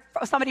heard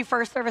somebody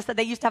first service said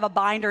they used to have a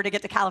binder to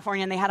get to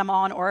California, and they had them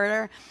all in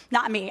order.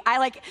 Not me.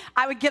 I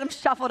would get them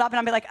shuffled up, and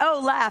I'd be like,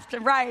 oh, left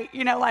and right,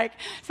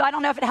 So I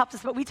don't know if it helped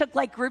us, but we took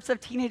like groups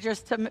of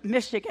teenagers to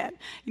Michigan,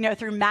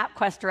 through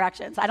MapQuest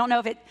directions. I don't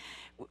know if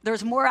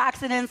there's more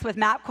accidents with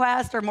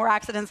MapQuest or more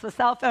accidents with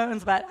cell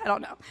phones, but I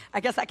don't know.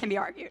 I guess that can be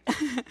argued.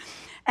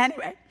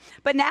 Anyway,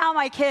 but now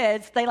my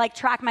kids, they like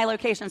track my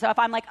location. So if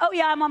I'm like, oh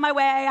yeah, I'm on my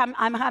way, I'm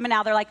coming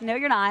now, they're like, no,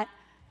 you're not.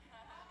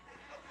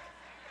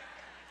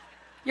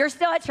 You're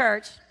still at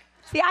church.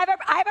 See, I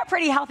have a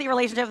pretty healthy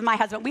relationship with my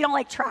husband. We don't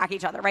like track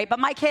each other, right? But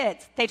my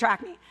kids, they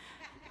track me.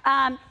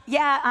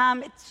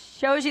 It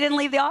shows you didn't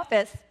leave the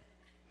office.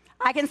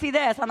 I can see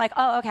this. I'm like,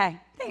 oh, okay.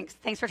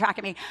 Thanks for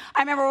tracking me. I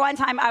remember one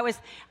time I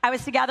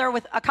was together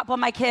with a couple of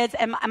my kids,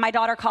 and my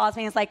daughter calls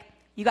me and is like,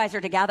 you guys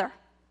are together.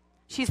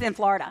 She's in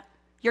Florida.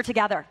 You're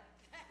together.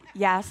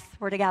 Yes,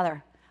 we're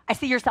together. I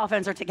see your cell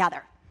phones are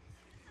together.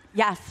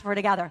 Yes, we're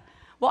together.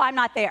 Well, I'm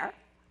not there.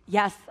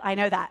 Yes, I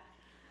know that.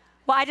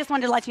 Well, I just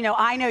wanted to let you know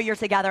I know you're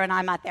together and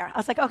I'm not there. I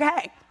was like,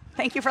 okay,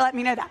 thank you for letting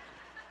me know that.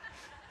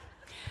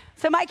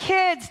 So my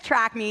kids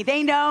track me.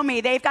 They know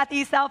me. They've got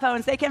these cell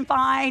phones. They can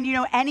find,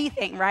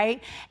 anything,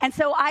 right? And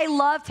so I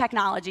love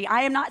technology.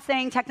 I am not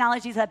saying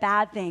technology is a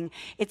bad thing.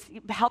 It's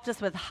helped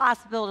us with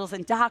hospitals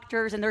and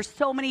doctors, and there's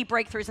so many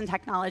breakthroughs in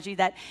technology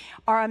that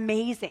are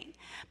amazing.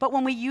 But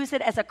when we use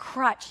it as a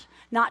crutch,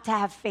 not to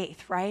have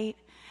faith, right?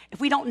 If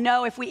we don't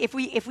know, if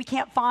we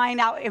can't find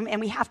out,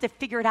 and we have to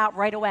figure it out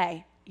right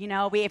away,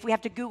 if we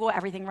have to Google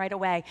everything right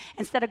away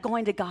instead of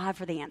going to God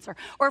for the answer.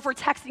 Or if we're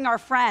texting our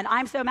friend,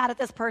 I'm so mad at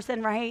this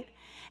person, right?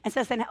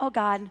 Instead of saying, oh,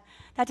 God,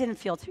 that didn't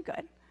feel too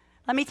good.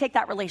 Let me take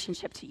that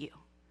relationship to you.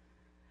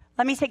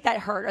 Let me take that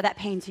hurt or that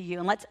pain to you,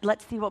 and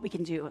let's see what we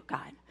can do,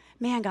 God.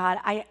 Man, God,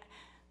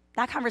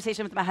 that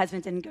conversation with my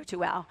husband didn't go too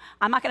well.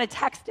 I'm not going to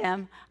text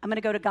him. I'm going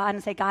to go to God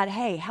and say, God,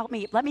 hey, help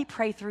me. Let me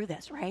pray through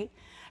this, right?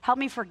 Help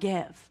me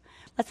forgive.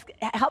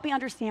 help me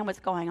understand what's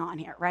going on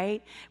here,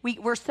 right?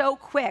 We're so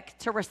quick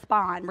to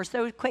respond. We're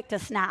so quick to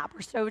snap.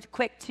 We're so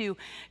quick to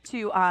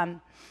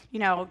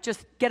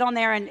just get on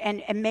there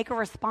and make a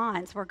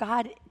response. Where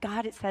God,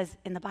 it says,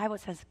 in the Bible,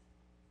 it says,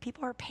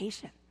 people are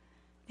patient.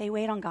 They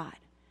wait on God.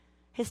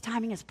 His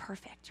timing is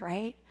perfect,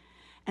 right?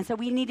 And so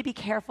we need to be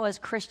careful as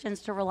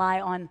Christians to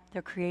rely on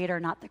the Creator,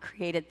 not the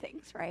created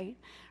things, right?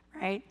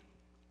 Right?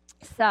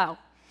 So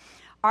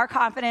our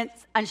confidence,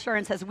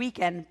 assurance has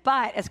weakened,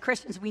 but as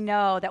Christians, we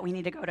know that we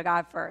need to go to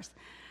God first.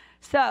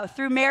 So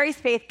through Mary's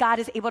faith, God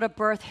is able to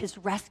birth his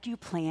rescue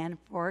plan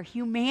for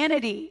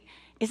humanity.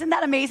 Isn't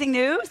that amazing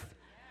news?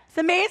 It's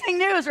amazing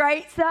news,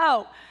 right?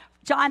 So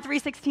John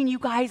 3:16, you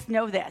guys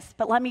know this,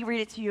 but let me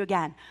read it to you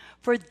again.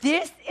 For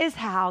this is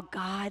how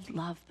God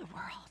loved the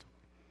world.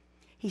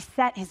 He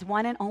sent his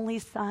one and only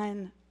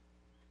Son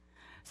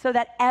so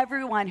that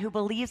everyone who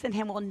believes in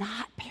him will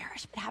not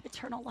perish but have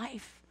eternal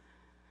life.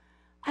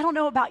 I don't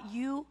know about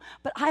you,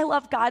 but I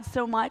love God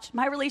so much.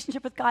 My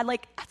relationship with God,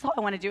 that's all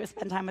I want to do is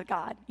spend time with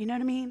God. You know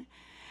what I mean?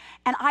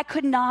 And I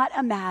could not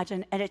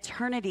imagine an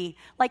eternity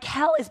like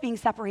hell is being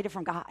separated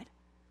from God.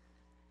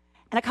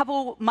 And a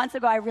couple months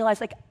ago, I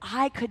realized,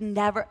 I could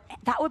never,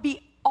 that would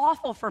be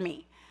awful for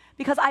me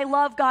because I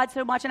love God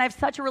so much and I have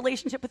such a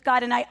relationship with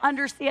God and I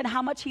understand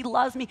how much he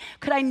loves me.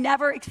 Could I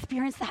never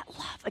experience that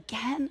love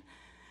again?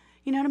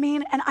 You know what I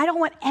mean? And I don't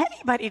want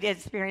anybody to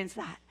experience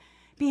that.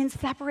 Being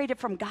separated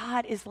from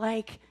God is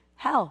like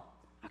hell.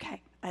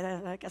 Okay,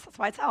 I guess that's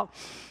why it's hell.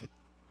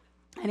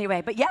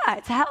 Anyway, but yeah,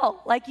 it's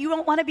hell. You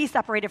don't want to be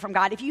separated from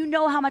God. If you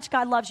know how much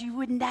God loves you, you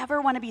would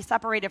never want to be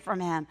separated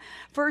from him.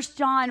 1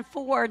 John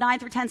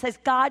 4:9-10 says,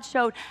 God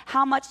showed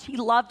how much he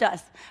loved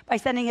us by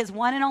sending his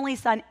one and only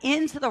Son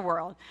into the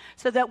world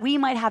so that we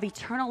might have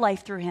eternal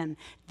life through him.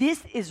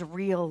 This is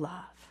real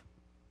love.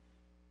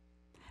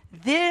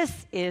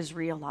 This is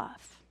real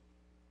love.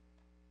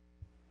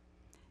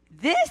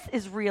 This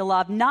is real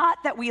love,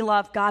 not that we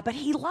love God, but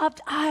he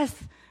loved us.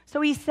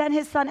 So he sent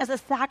his Son as a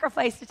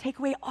sacrifice to take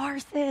away our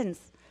sins.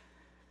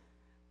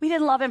 We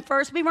didn't love him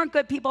first. We weren't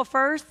good people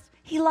first.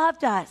 He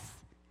loved us.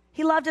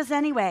 He loved us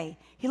anyway.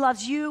 He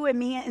loves you and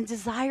me and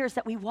desires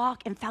that we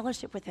walk in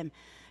fellowship with him,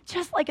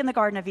 just like in the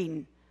Garden of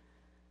Eden.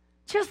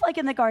 Just like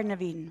in the Garden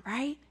of Eden,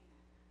 right?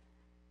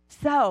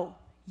 So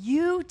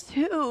you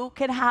too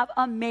can have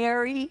a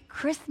Merry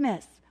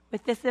Christmas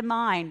with this in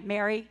mind.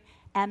 Merry,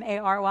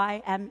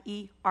 M-A-R-Y,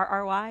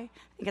 M-E-R-R-Y. I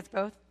think it's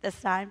both this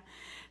time.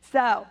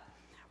 So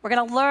we're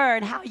going to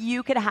learn how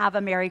you can have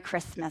a Merry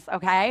Christmas,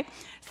 okay?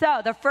 So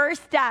the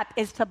first step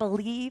is to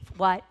believe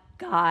what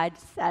God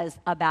says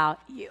about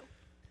you.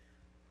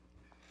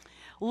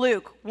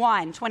 Luke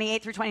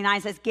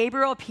 1:28-29 says,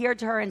 Gabriel appeared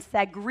to her and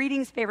said,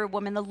 Greetings, favored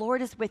woman, the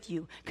Lord is with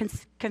you.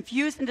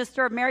 Confused and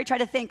disturbed, Mary tried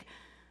to think,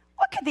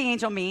 what could the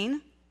angel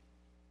mean?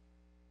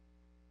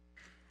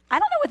 I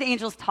don't know what the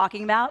angel's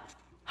talking about.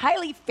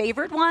 Highly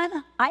favored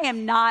one? I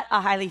am not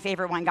a highly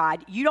favored one,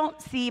 God. You don't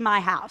see my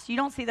house. You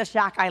don't see the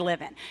shack I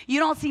live in. You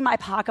don't see my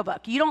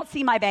pocketbook. You don't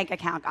see my bank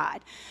account,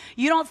 God.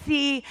 You don't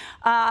see,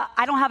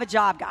 I don't have a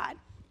job, God.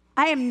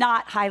 I am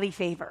not highly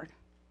favored.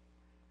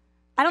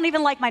 I don't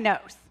even like my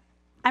nose.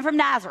 I'm from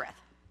Nazareth,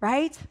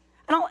 right?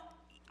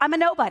 I'm a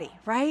nobody,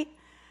 right?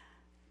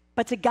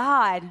 But to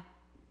God,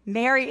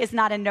 Mary is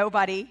not a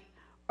nobody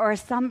or a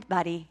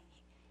somebody.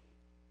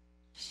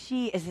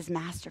 She is his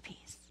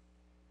masterpiece.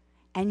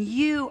 And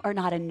you are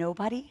not a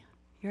nobody.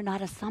 You're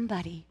not a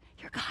somebody.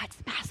 You're God's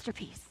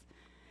masterpiece.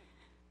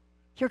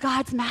 You're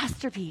God's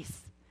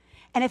masterpiece.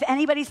 And if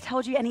anybody's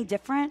told you any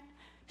different,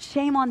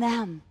 shame on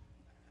them.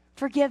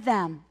 Forgive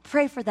them.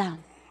 Pray for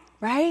them,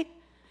 right?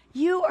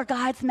 You are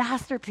God's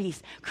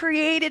masterpiece,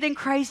 created in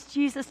Christ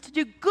Jesus to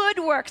do good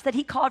works that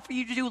he called for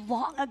you to do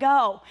long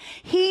ago.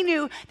 He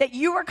knew that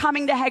you were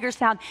coming to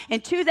Hagerstown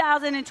in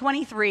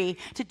 2023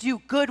 to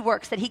do good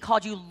works that he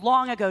called you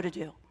long ago to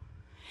do.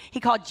 He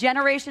called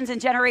generations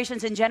and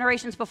generations and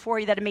generations before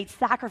you that have made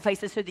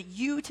sacrifices so that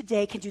you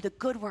today can do the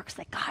good works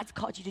that God's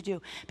called you to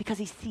do because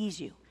he sees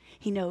you,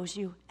 he knows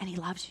you, and he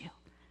loves you.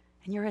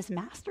 And you're his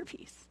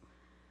masterpiece.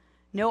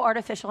 No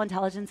artificial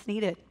intelligence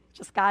needed,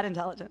 just God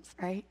intelligence,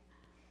 right?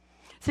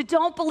 So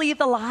don't believe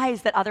the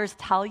lies that others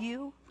tell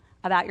you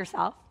about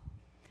yourself.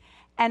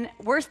 And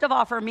worst of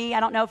all for me, I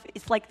don't know if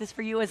it's like this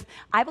for you, is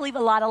I believe a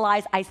lot of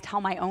lies I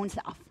tell my own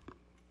self,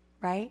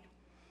 right?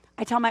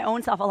 I tell my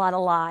own self a lot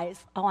of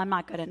lies. Oh, I'm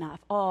not good enough.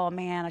 Oh,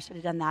 man, I should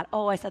have done that.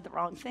 Oh, I said the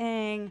wrong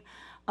thing.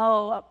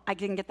 Oh, I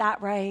didn't get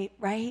that right?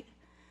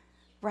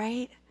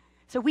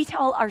 So we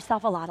tell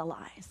ourselves a lot of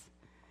lies.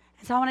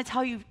 And so I want to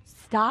tell you,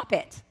 stop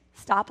it.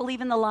 Stop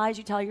believing the lies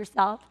you tell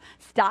yourself.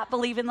 Stop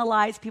believing the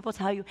lies people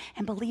tell you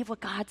and believe what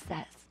God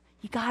says.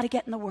 You got to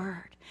get in the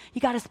Word.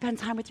 You got to spend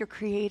time with your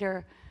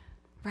Creator,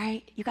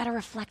 right? You got to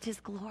reflect his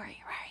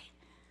glory, right?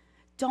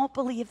 Don't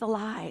believe the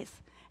lies.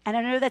 And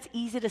I know that's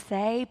easy to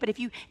say, but if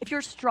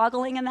you're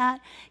struggling in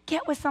that,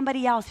 get with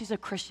somebody else who's a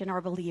Christian or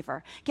a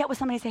believer. Get with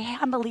somebody and say, hey,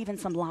 I'm believing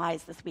some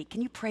lies this week.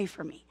 Can you pray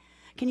for me?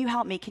 Can you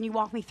help me? Can you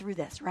walk me through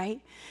this,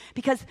 right?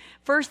 Because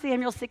 1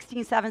 Samuel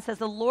 16:7 says,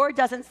 the Lord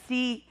doesn't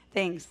see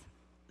things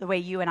the way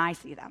you and I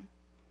see them.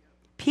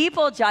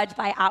 People judge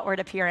by outward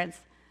appearance,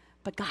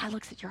 but God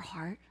looks at your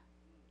heart.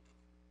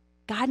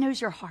 God knows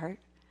your heart.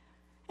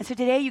 And so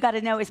today you got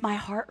to know, is my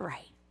heart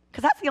right?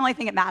 Because that's the only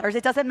thing that matters.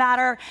 It doesn't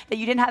matter that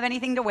you didn't have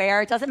anything to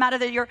wear. It doesn't matter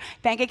that your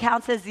bank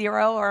account says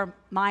 $0 or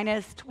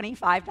minus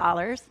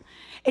 $25.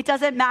 It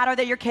doesn't matter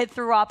that your kid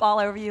threw up all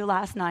over you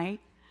last night.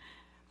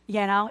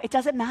 You know, it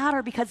doesn't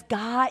matter because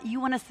God,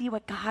 you want to see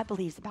what God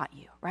believes about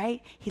you,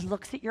 right? He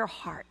looks at your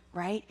heart,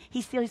 right?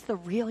 He sees the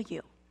real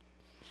you,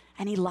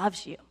 and he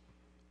loves you.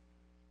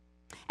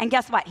 And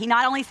guess what? He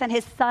not only sent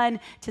his son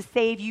to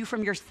save you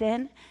from your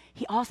sin,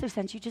 he also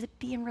sent you to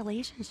be in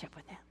relationship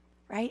with him,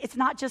 right? It's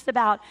not just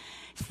about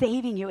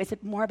saving you. It's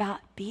more about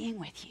being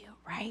with you,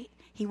 right?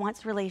 He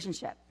wants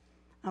relationship,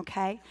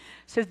 okay?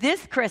 So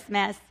this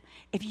Christmas,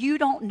 if you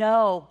don't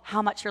know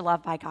how much you're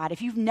loved by God,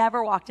 if you've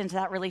never walked into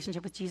that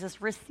relationship with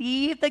Jesus,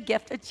 receive the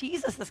gift of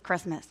Jesus this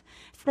Christmas.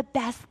 It's the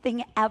best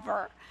thing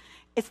ever.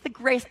 It's the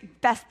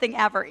best thing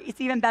ever.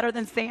 It's even better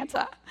than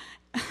Santa,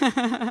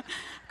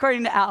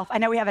 according to Elf. I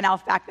know we have an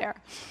elf back there.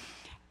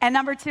 And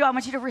number 2, I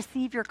want you to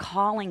receive your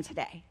calling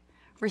today.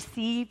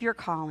 Receive your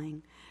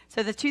calling.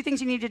 So the 2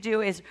 things you need to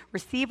do is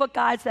receive what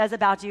God says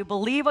about you,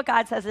 believe what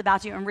God says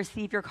about you, and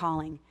receive your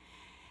calling.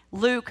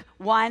 Luke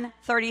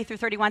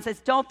 1:30-31 says,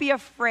 "Don't be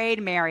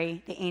afraid,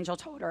 Mary," the angel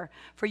told her,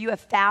 "for you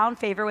have found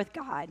favor with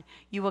God.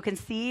 You will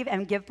conceive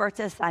and give birth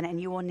to a son,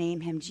 and you will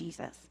name him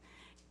Jesus."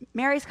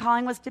 Mary's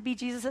calling was to be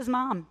Jesus'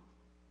 mom.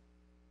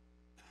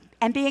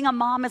 And being a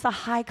mom is a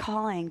high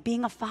calling.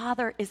 Being a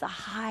father is a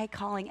high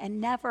calling. And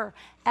never,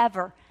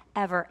 ever,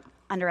 ever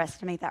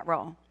underestimate that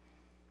role.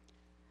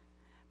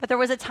 But there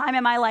was a time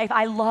in my life,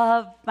 I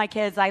love my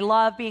kids. I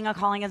love being a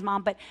calling as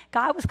mom. But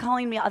God was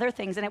calling me other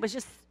things. And it was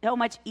just so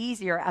much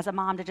easier as a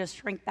mom to just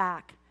shrink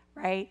back,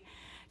 right?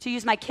 To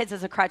use my kids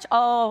as a crutch.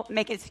 Oh,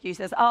 make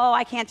excuses. Oh,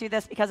 I can't do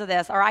this because of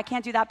this. Or I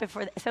can't do that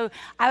before. So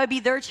I would be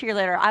their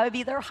cheerleader. I would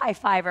be their high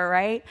fiver,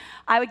 right?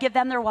 I would give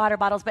them their water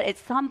bottles. But at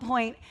some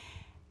point,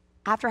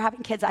 after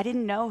having kids, I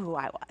didn't know who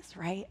I was,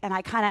 right? And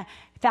I kind of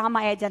found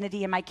my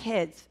identity in my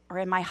kids or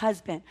in my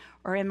husband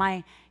or in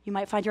my, you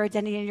might find your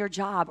identity in your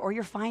job or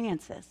your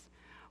finances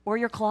or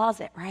your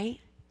closet, right?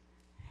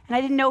 And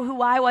I didn't know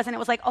who I was, and it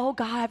was like, oh,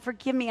 God,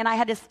 forgive me. And I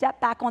had to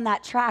step back on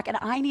that track, and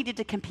I needed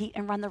to compete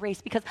and run the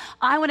race because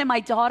I wanted my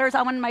daughters,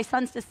 I wanted my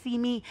sons to see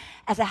me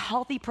as a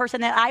healthy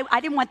person, and I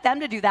didn't want them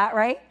to do that,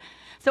 right?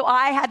 So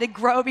I had to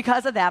grow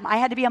because of them. I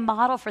had to be a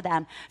model for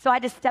them. So I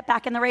had to step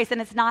back in the race,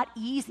 and it's not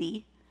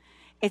easy.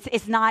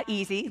 It's not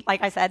easy.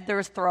 Like I said, there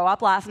was throw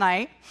up last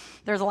night.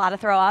 There was a lot of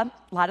throw up.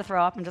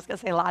 I'm just going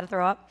to say a lot of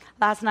throw up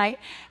last night.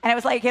 And it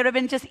was like, it would have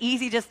been just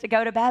easy just to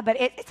go to bed, but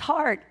it's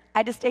hard. I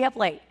had to stay up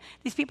late.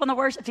 These people in the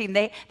worship team,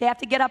 they have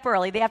to get up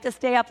early. They have to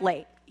stay up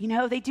late. You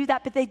know, they do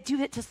that, but they do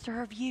it to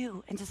serve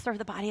you and to serve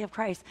the body of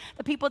Christ.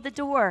 The people at the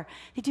door,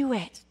 they do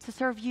it to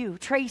serve you.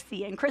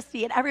 Tracy and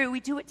Christy and everyone,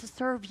 we do it to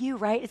serve you,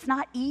 right? It's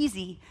not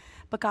easy,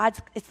 but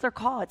it's their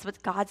call. It's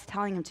what God's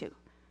telling them to,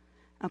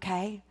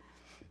 okay?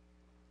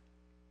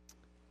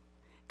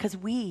 Because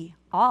we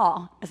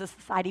all, as a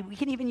society, we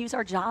can even use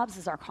our jobs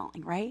as our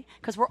calling, right?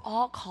 Because we're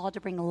all called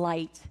to bring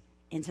light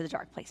into the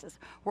dark places.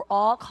 We're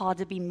all called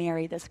to be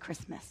merry this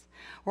Christmas.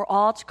 We're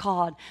all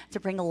called to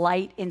bring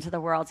light into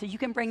the world. So you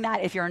can bring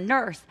that if you're a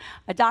nurse,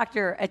 a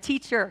doctor, a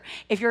teacher,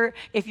 if you're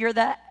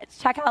the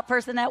checkout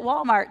person at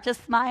Walmart,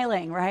 just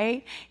smiling,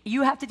 right?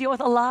 You have to deal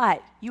with a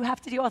lot. You have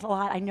to deal with a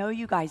lot. I know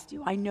you guys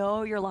do. I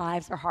know your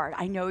lives are hard.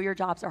 I know your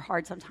jobs are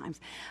hard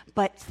sometimes.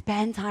 But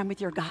spend time with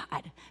your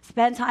God.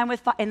 Spend time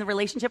in the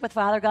relationship with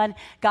Father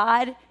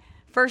God,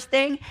 first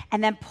thing,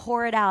 and then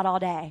pour it out all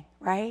day,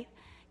 right?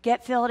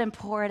 Get filled and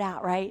pour it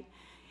out, right?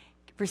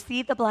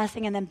 Receive the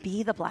blessing and then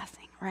be the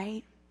blessing,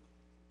 right?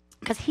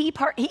 Because he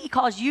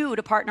calls you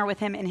to partner with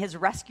him in his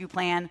rescue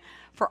plan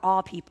for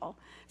all people.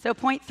 So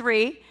point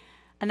 3,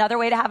 another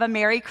way to have a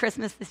Merry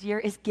Christmas this year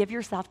is give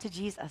yourself to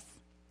Jesus.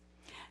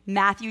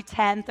 Matthew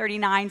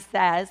 10:39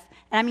 says,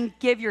 and I mean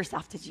give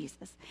yourself to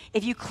Jesus.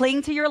 If you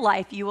cling to your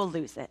life, you will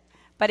lose it.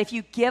 But if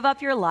you give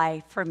up your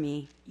life for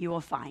me, you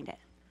will find it,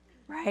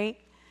 right?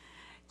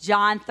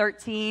 John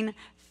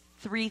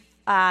 13:3.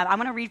 I'm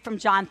going to read from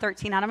John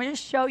 13, and I'm going to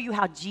show you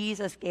how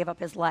Jesus gave up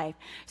his life.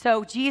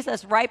 So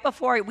Jesus, right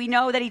before, we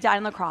know that he died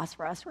on the cross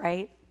for us,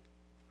 right?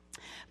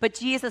 But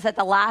Jesus at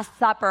the Last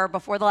Supper,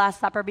 before the Last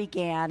Supper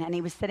began, and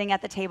he was sitting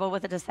at the table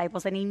with the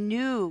disciples, and he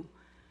knew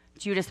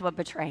Judas would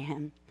betray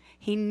him.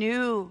 He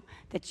knew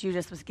that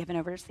Judas was given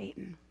over to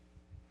Satan.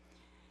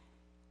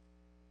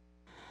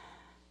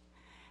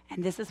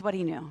 And this is what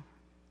he knew.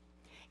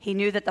 He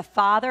knew that the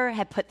Father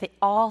had put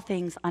all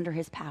things under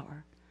his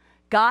power.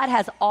 God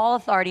has all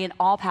authority and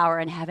all power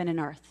in heaven and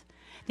earth.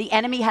 The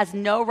enemy has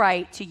no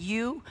right to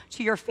you,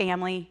 to your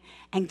family,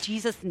 and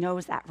Jesus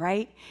knows that,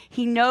 right?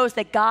 He knows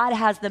that God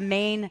has the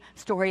main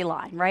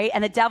storyline, right?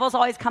 And the devil's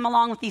always come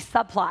along with these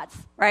subplots,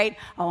 right?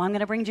 Oh, I'm going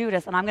to bring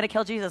Judas, and I'm going to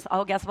kill Jesus.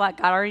 Oh, guess what?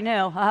 God already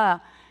knew.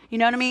 You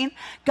know what I mean?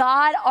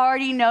 God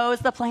already knows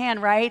the plan,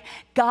 right?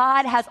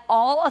 God has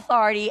all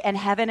authority in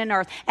heaven and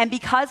earth. And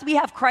because we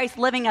have Christ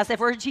living us, if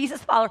we're a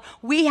Jesus follower,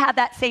 we have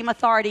that same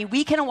authority.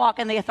 We can walk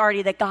in the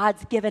authority that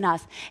God's given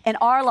us in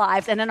our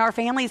lives and in our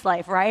family's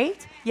life,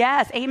 right?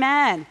 Yes,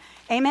 amen.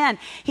 Amen.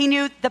 He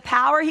knew the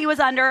power he was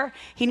under.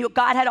 He knew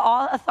God had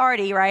all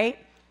authority, right?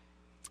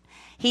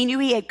 He knew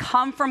he had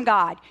come from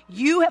God.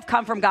 You have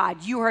come from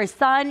God. You are his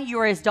son. You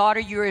are his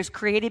daughter. You are his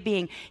created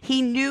being.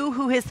 He knew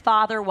who his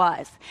father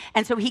was.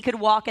 And so he could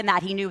walk in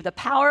that. He knew the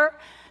power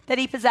that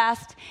he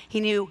possessed. He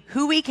knew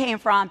who he came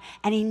from.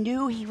 And he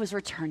knew he was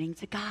returning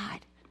to God.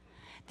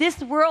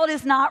 This world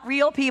is not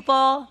real,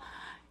 people.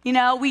 You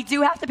know, we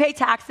do have to pay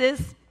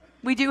taxes.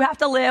 We do have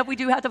to live. We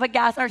do have to put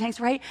gas in our tanks,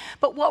 right?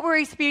 But what we're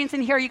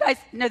experiencing here, you guys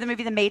know the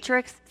movie The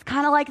Matrix? It's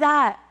kind of like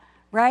that,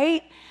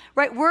 right?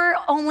 Right, we're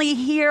only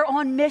here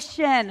on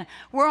mission.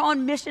 We're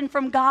on mission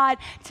from God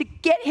to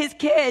get his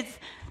kids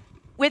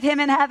with him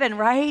in heaven,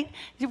 right?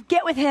 To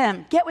get with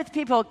him, get with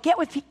people, get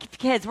with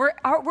kids. We're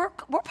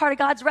part of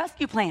God's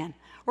rescue plan.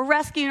 We're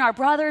rescuing our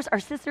brothers, our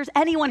sisters,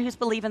 anyone who's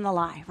believing the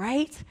lie,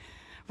 right?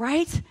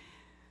 Right?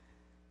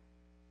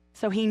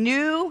 So he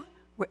knew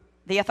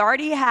the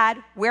authority he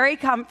had, where he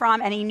come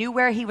from, and he knew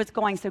where he was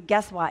going. So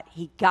guess what?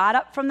 He got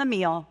up from the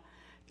meal,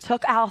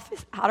 took off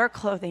his outer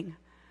clothing,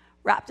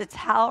 wrapped a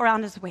towel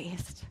around his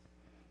waist.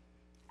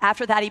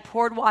 After that, he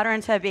poured water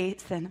into a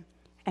basin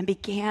and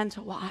began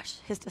to wash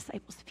his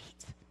disciples'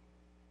 feet,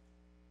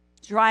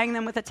 drying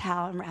them with a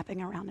towel and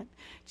wrapping around it.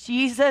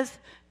 Jesus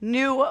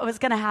knew what was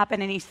going to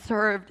happen, and he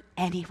served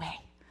anyway.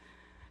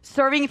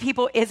 Serving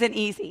people isn't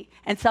easy,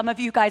 and some of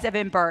you guys have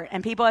been burnt,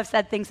 and people have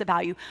said things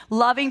about you.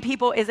 Loving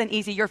people isn't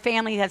easy. Your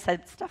family has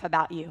said stuff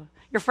about you.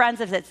 Your friends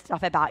have said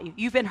stuff about you.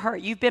 You've been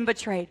hurt. You've been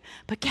betrayed.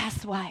 But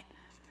guess what?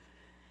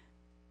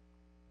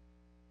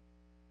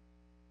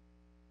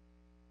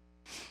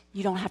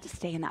 You don't have to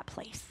stay in that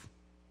place,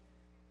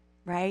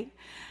 right?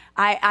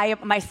 I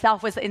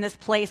myself was in this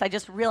place. I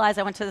just realized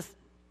I went to this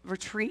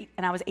retreat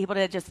and I was able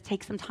to just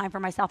take some time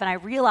for myself. And I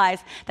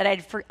realized that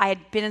I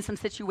had been in some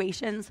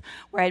situations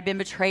where I had been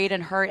betrayed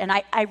and hurt. And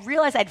I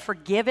realized I'd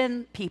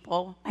forgiven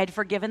people. I had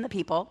forgiven the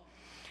people.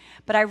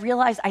 But I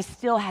realized I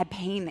still had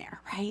pain there,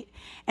 right?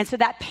 And so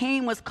that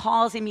pain was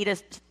causing me to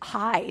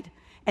hide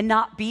and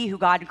not be who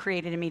God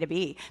created me to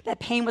be. That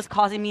pain was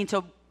causing me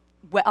to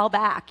well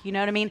back, you know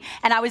what I mean?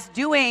 And I was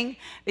doing,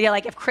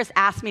 like if Chris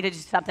asked me to do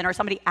something or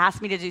somebody asked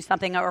me to do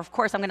something, or of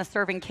course I'm going to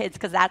serve in kids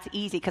because that's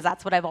easy, because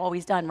that's what I've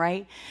always done,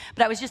 right?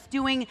 But I was just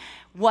doing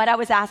what I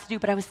was asked to do,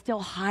 but I was still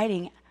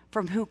hiding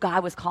from who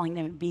God was calling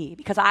them to be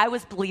because I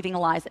was believing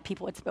lies that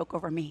people had spoke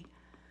over me.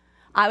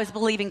 I was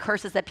believing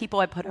curses that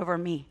people had put over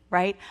me,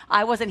 right?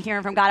 I wasn't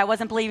hearing from God. I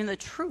wasn't believing the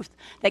truth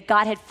that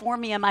God had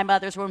formed me in my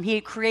mother's womb. He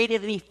had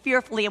created me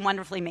fearfully and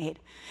wonderfully made.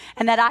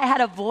 And that I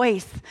had a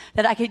voice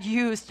that I could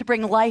use to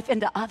bring life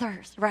into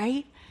others,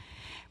 right?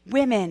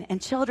 Women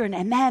and children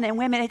and men and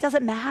women, it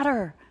doesn't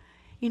matter,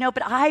 you know,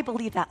 but I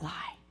believe that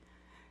lie.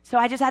 So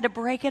I just had to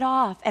break it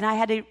off and I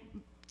had to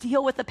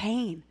deal with the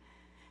pain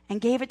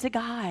and gave it to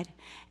God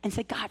and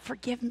said, God,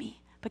 forgive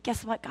me. But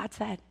guess what God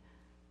said?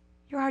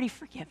 You're already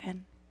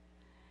forgiven.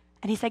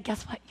 And he said,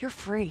 guess what? You're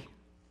free.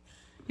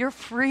 You're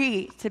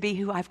free to be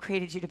who I've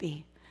created you to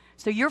be.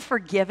 So you're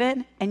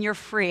forgiven and you're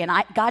free. And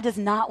God does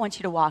not want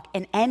you to walk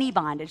in any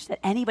bondage that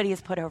anybody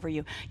has put over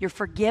you. You're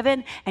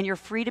forgiven and you're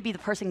free to be the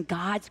person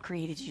God's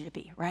created you to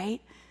be, right?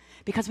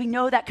 Because we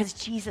know that because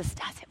Jesus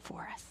does it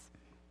for us.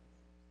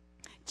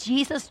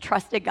 Jesus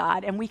trusted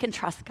God and we can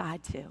trust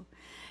God too.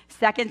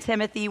 2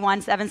 Timothy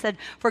 1:7 said,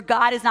 for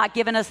God has not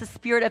given us a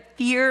spirit of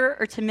fear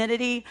or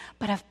timidity,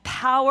 but of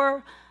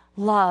power,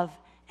 love,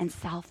 and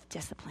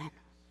self-discipline.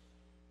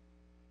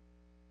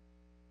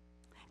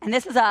 And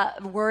this is a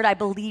word I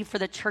believe for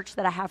the church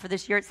that I have for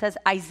this year. It says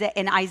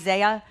in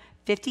Isaiah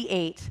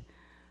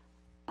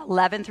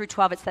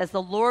 58:11-12, it says,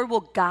 the Lord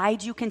will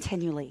guide you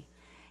continually,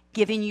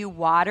 giving you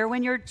water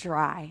when you're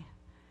dry,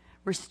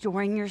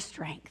 restoring your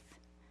strength.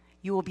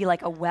 You will be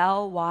like a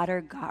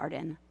well-watered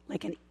garden,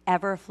 like an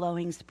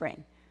ever-flowing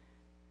spring.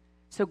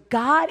 So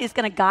God is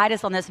going to guide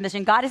us on this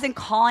mission. God isn't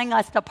calling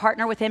us to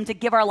partner with him, to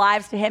give our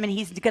lives to him, and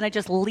he's going to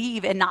just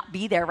leave and not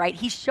be there, right?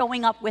 He's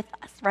showing up with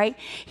us, right?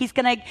 He's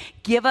going to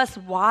give us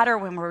water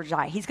when we're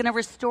dry. He's going to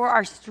restore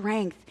our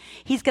strength.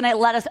 He's going to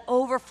let us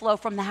overflow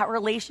from that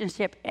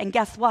relationship. And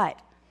guess what?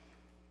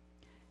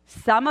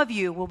 Some of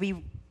you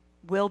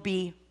will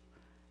be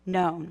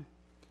known.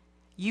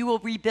 You will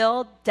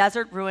rebuild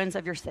desert ruins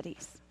of your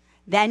cities.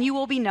 Then you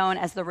will be known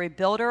as the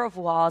rebuilder of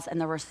walls and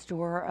the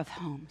restorer of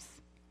homes.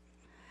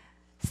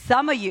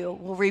 Some of you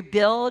will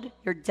rebuild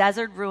your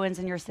desert ruins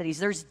in your cities.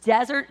 There's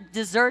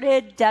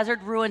deserted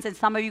desert ruins in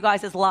some of you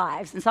guys'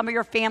 lives, in some of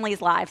your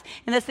families' lives,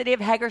 in the city of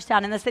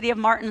Hagerstown, in the city of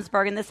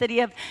Martinsburg, in the city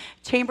of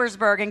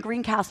Chambersburg and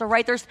Greencastle,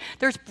 right? There's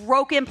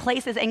broken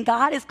places, and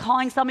God is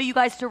calling some of you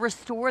guys to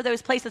restore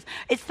those places.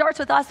 It starts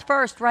with us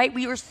first, right?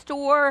 We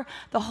restore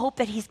the hope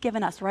that he's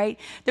given us, right?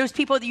 Those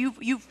people that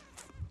you've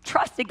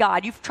trusted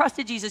God, you've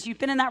trusted Jesus, you've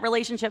been in that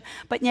relationship,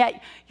 but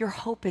yet your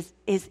hope is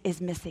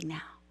missing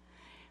now.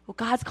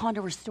 Well, God's calling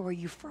to restore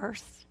you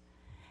first,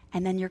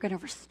 and then you're going to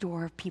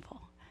restore people.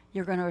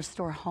 You're going to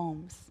restore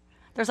homes.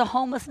 There's a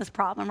homelessness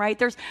problem, right?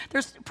 There's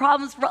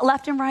problems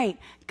left and right.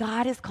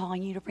 God is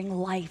calling you to bring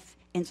life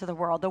into the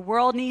world. The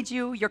world needs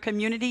you. Your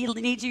community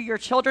needs you. Your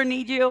children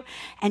need you.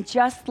 And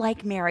just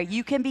like Mary,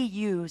 you can be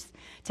used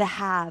to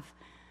have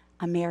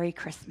a Merry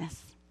Christmas,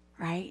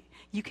 right?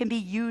 You can be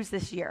used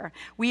this year.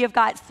 We have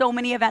got so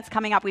many events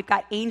coming up. We've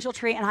got Angel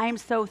Tree, and I am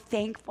so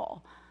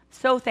thankful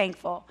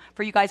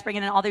for you guys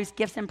bringing in all those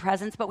gifts and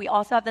presents. But we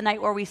also have the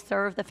night where we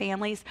serve the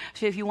families.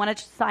 So if you want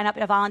to sign up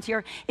and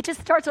volunteer, it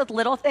just starts with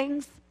little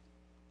things.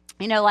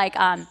 You know, like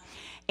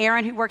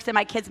Erin, who works in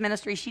my kids'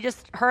 ministry,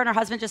 her and her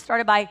husband just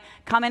started by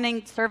coming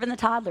and serving the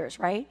toddlers,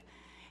 right?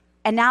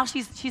 And now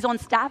she's on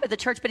staff at the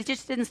church, but it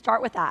just didn't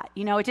start with that.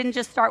 You know, it didn't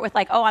just start with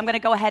like, oh, I'm going to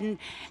go ahead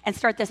and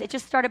start this. It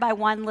just started by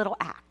one little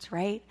act,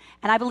 right?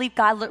 And I believe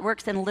God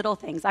works in little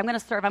things. I'm going to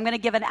serve. I'm going to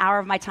give an hour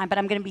of my time, but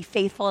I'm going to be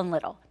faithful in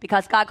little,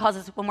 because God calls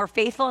us, when we're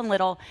faithful in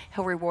little,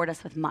 he'll reward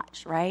us with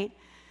much, right?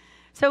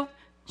 So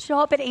show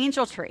up at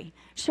Angel Tree.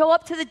 Show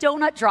up to the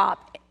donut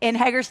drop in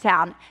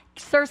Hagerstown.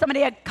 Serve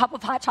somebody a cup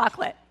of hot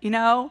chocolate, you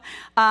know?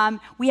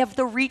 We have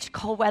the Reach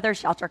Cold Weather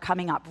Shelter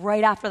coming up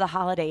right after the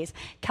holidays.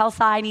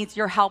 Kelsey needs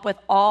your help with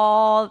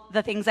all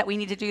the things that we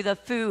need to do, the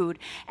food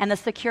and the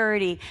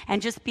security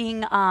and just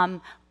being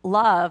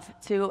love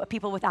to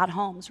people without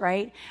homes,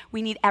 right?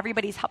 We need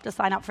everybody's help to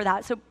sign up for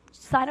that. So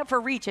sign up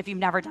for Reach if you've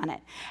never done it.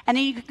 And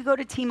then you can go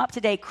to Team Up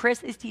Today.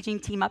 Chris is teaching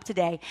Team Up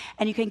Today,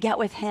 and you can get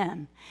with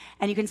him,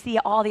 and you can see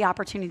all the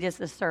opportunities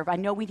to serve. I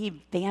know we need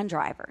van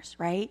drivers,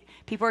 right?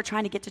 People are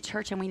trying to get to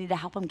church, and we need to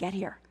help them get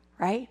here,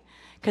 right?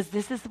 Because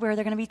this is where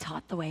they're going to be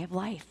taught the way of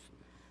life.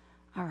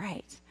 All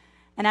right.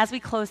 And as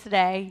we close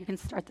today, you can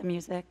start the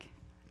music.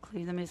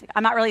 Cue the music.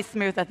 I'm not really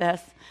smooth at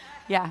this.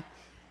 Yeah.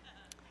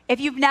 If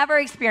you've never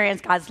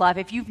experienced God's love,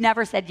 if you've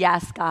never said,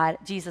 yes, God,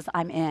 Jesus,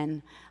 I'm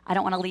in, I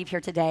don't want to leave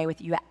here today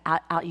with you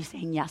out you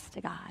saying yes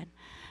to God.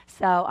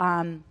 So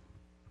I'm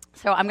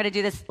going to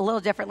do this a little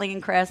differently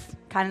than Chris,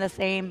 kind of the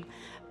same.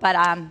 But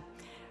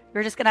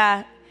we're just going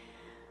to,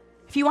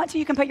 if you want to,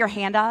 you can put your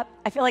hand up.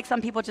 I feel like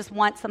some people just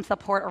want some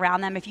support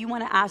around them. If you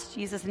want to ask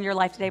Jesus in your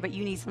life today, but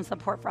you need some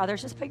support for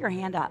others, just put your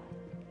hand up.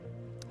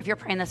 If you're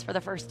praying this for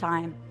the first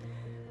time.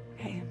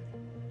 Okay.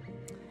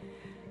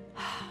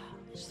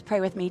 Just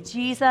pray with me.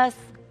 Jesus,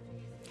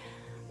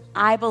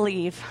 I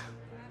believe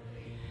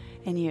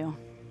in you.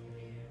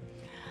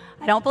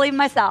 I don't believe in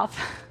myself.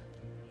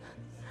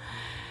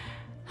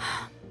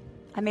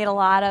 I made a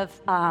lot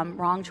of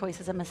wrong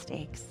choices and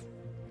mistakes.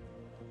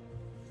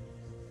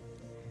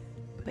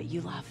 But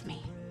you love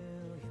me.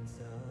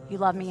 You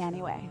love me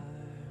anyway.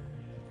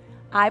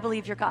 I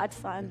believe you're God's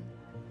son.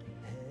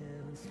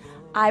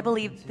 I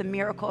believe the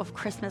miracle of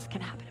Christmas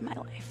can happen in my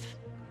life.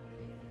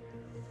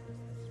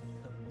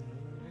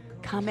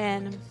 Come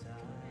in,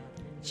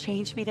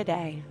 change me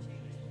today.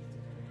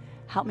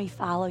 Help me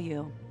follow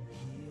you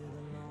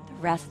the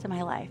rest of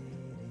my life.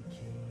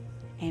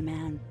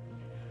 Amen.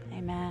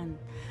 Amen.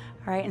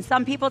 All right, and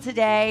some people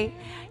today,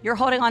 you're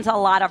holding on to a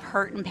lot of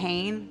hurt and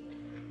pain,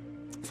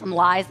 some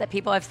lies that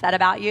people have said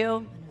about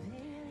you,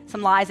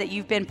 some lies that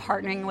you've been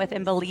partnering with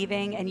and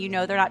believing, and you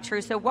know they're not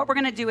true. So what we're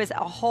going to do as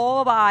a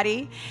whole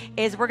body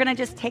is we're going to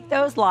just take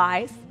those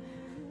lies.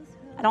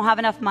 I don't have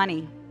enough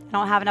money. I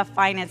don't have enough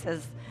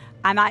finances.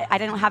 I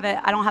don't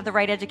have the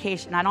right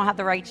education. I don't have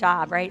the right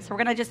job, right? So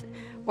we're going to just,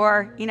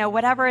 or, you know,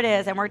 whatever it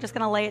is, and we're just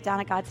going to lay it down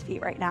at God's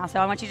feet right now.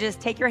 So I want you to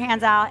just take your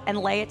hands out and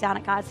lay it down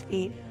at God's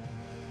feet.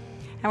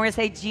 And we're going to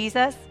say,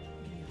 Jesus,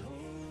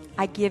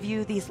 I give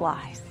you these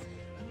lies.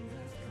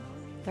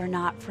 They're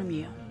not from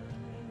you.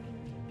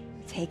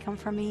 Take them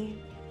from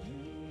me.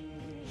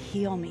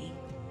 Heal me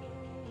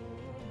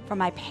from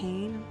my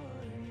pain,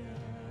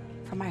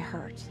 from my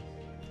hurt.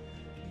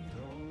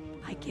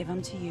 I give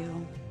them to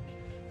you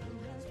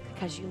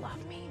because you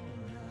love me.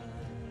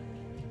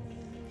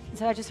 And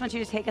so I just want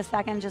you to take a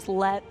second, just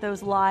let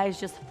those lies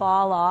just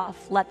fall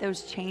off. Let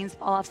those chains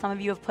fall off. Some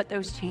of you have put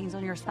those chains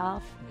on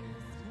yourself.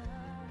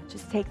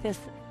 Just take this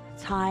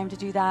time to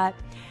do that.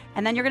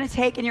 And then you're going to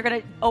take and you're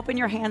going to open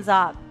your hands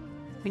up.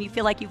 When you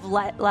feel like you've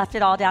left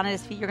it all down at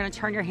his feet, you're going to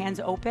turn your hands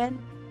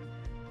open.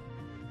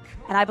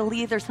 And I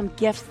believe there's some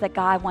gifts that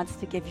God wants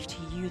to give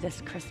to you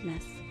this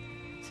Christmas.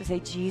 So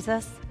say,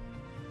 Jesus,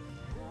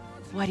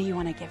 what do you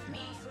want to give me?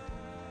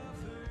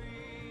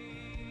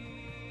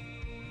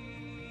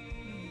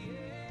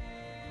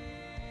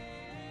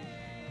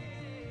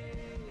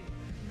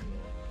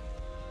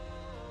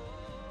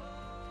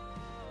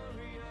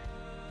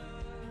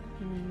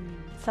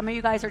 Some of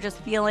you guys are just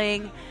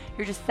feeling,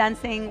 you're just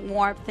sensing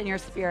warmth in your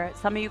spirit.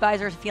 Some of you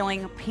guys are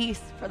feeling peace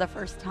for the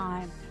first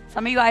time.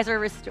 Some of you guys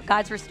are,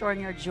 God's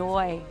restoring your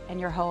joy and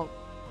your hope.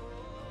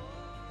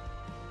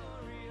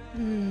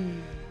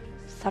 Some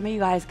of you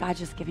guys, God's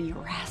just giving you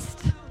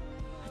rest.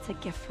 That's a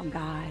gift from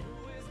God.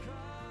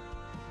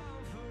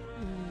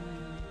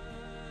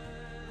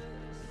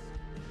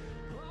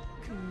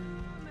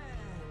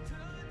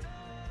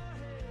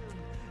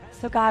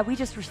 So God, we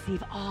just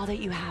receive all that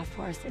you have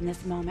for us in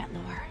this moment,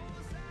 Lord.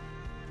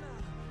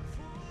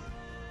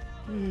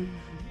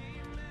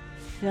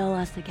 Fill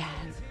us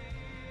again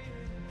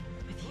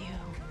with you,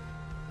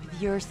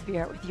 with your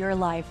spirit, with your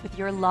life, with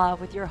your love,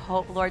 with your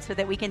hope, Lord, so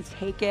that we can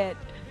take it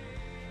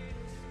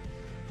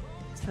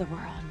to the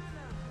world,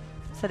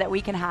 so that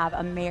we can have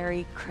a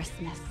Merry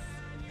Christmas.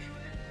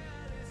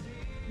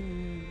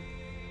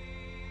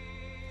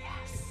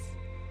 Yes.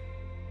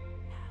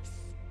 Yes.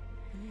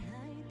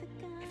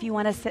 If you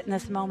want to sit in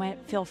this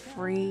moment, feel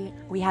free.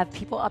 We have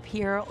people up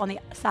here on the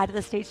side of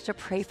the stage to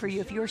pray for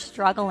you. If you're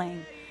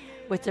struggling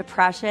with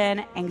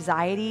depression,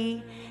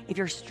 anxiety, if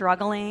you're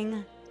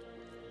struggling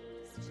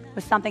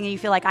with something and you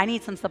feel like I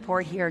need some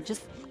support here,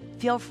 just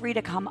feel free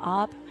to come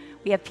up.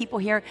 We have people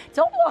here.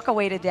 Don't walk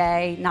away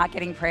today not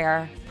getting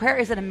prayer. Prayer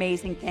is an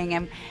amazing thing,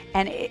 and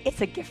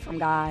it's a gift from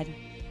God.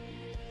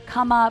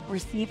 Come up,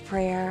 receive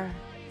prayer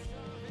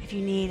if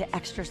you need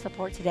extra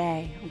support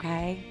today,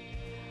 okay?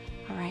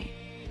 All right.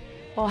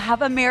 Well,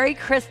 have a Merry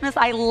Christmas.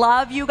 I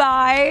love you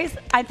guys.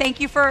 I thank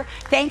you for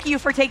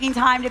taking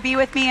time to be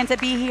with me and to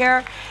be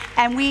here.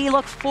 And we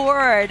look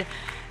forward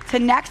to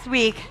next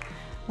week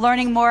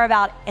learning more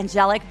about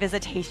angelic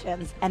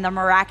visitations and the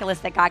miraculous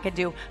that God could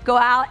do. Go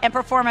out and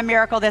perform a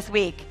miracle this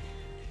week.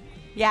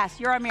 Yes,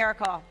 you're a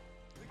miracle. All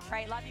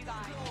right, love you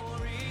guys.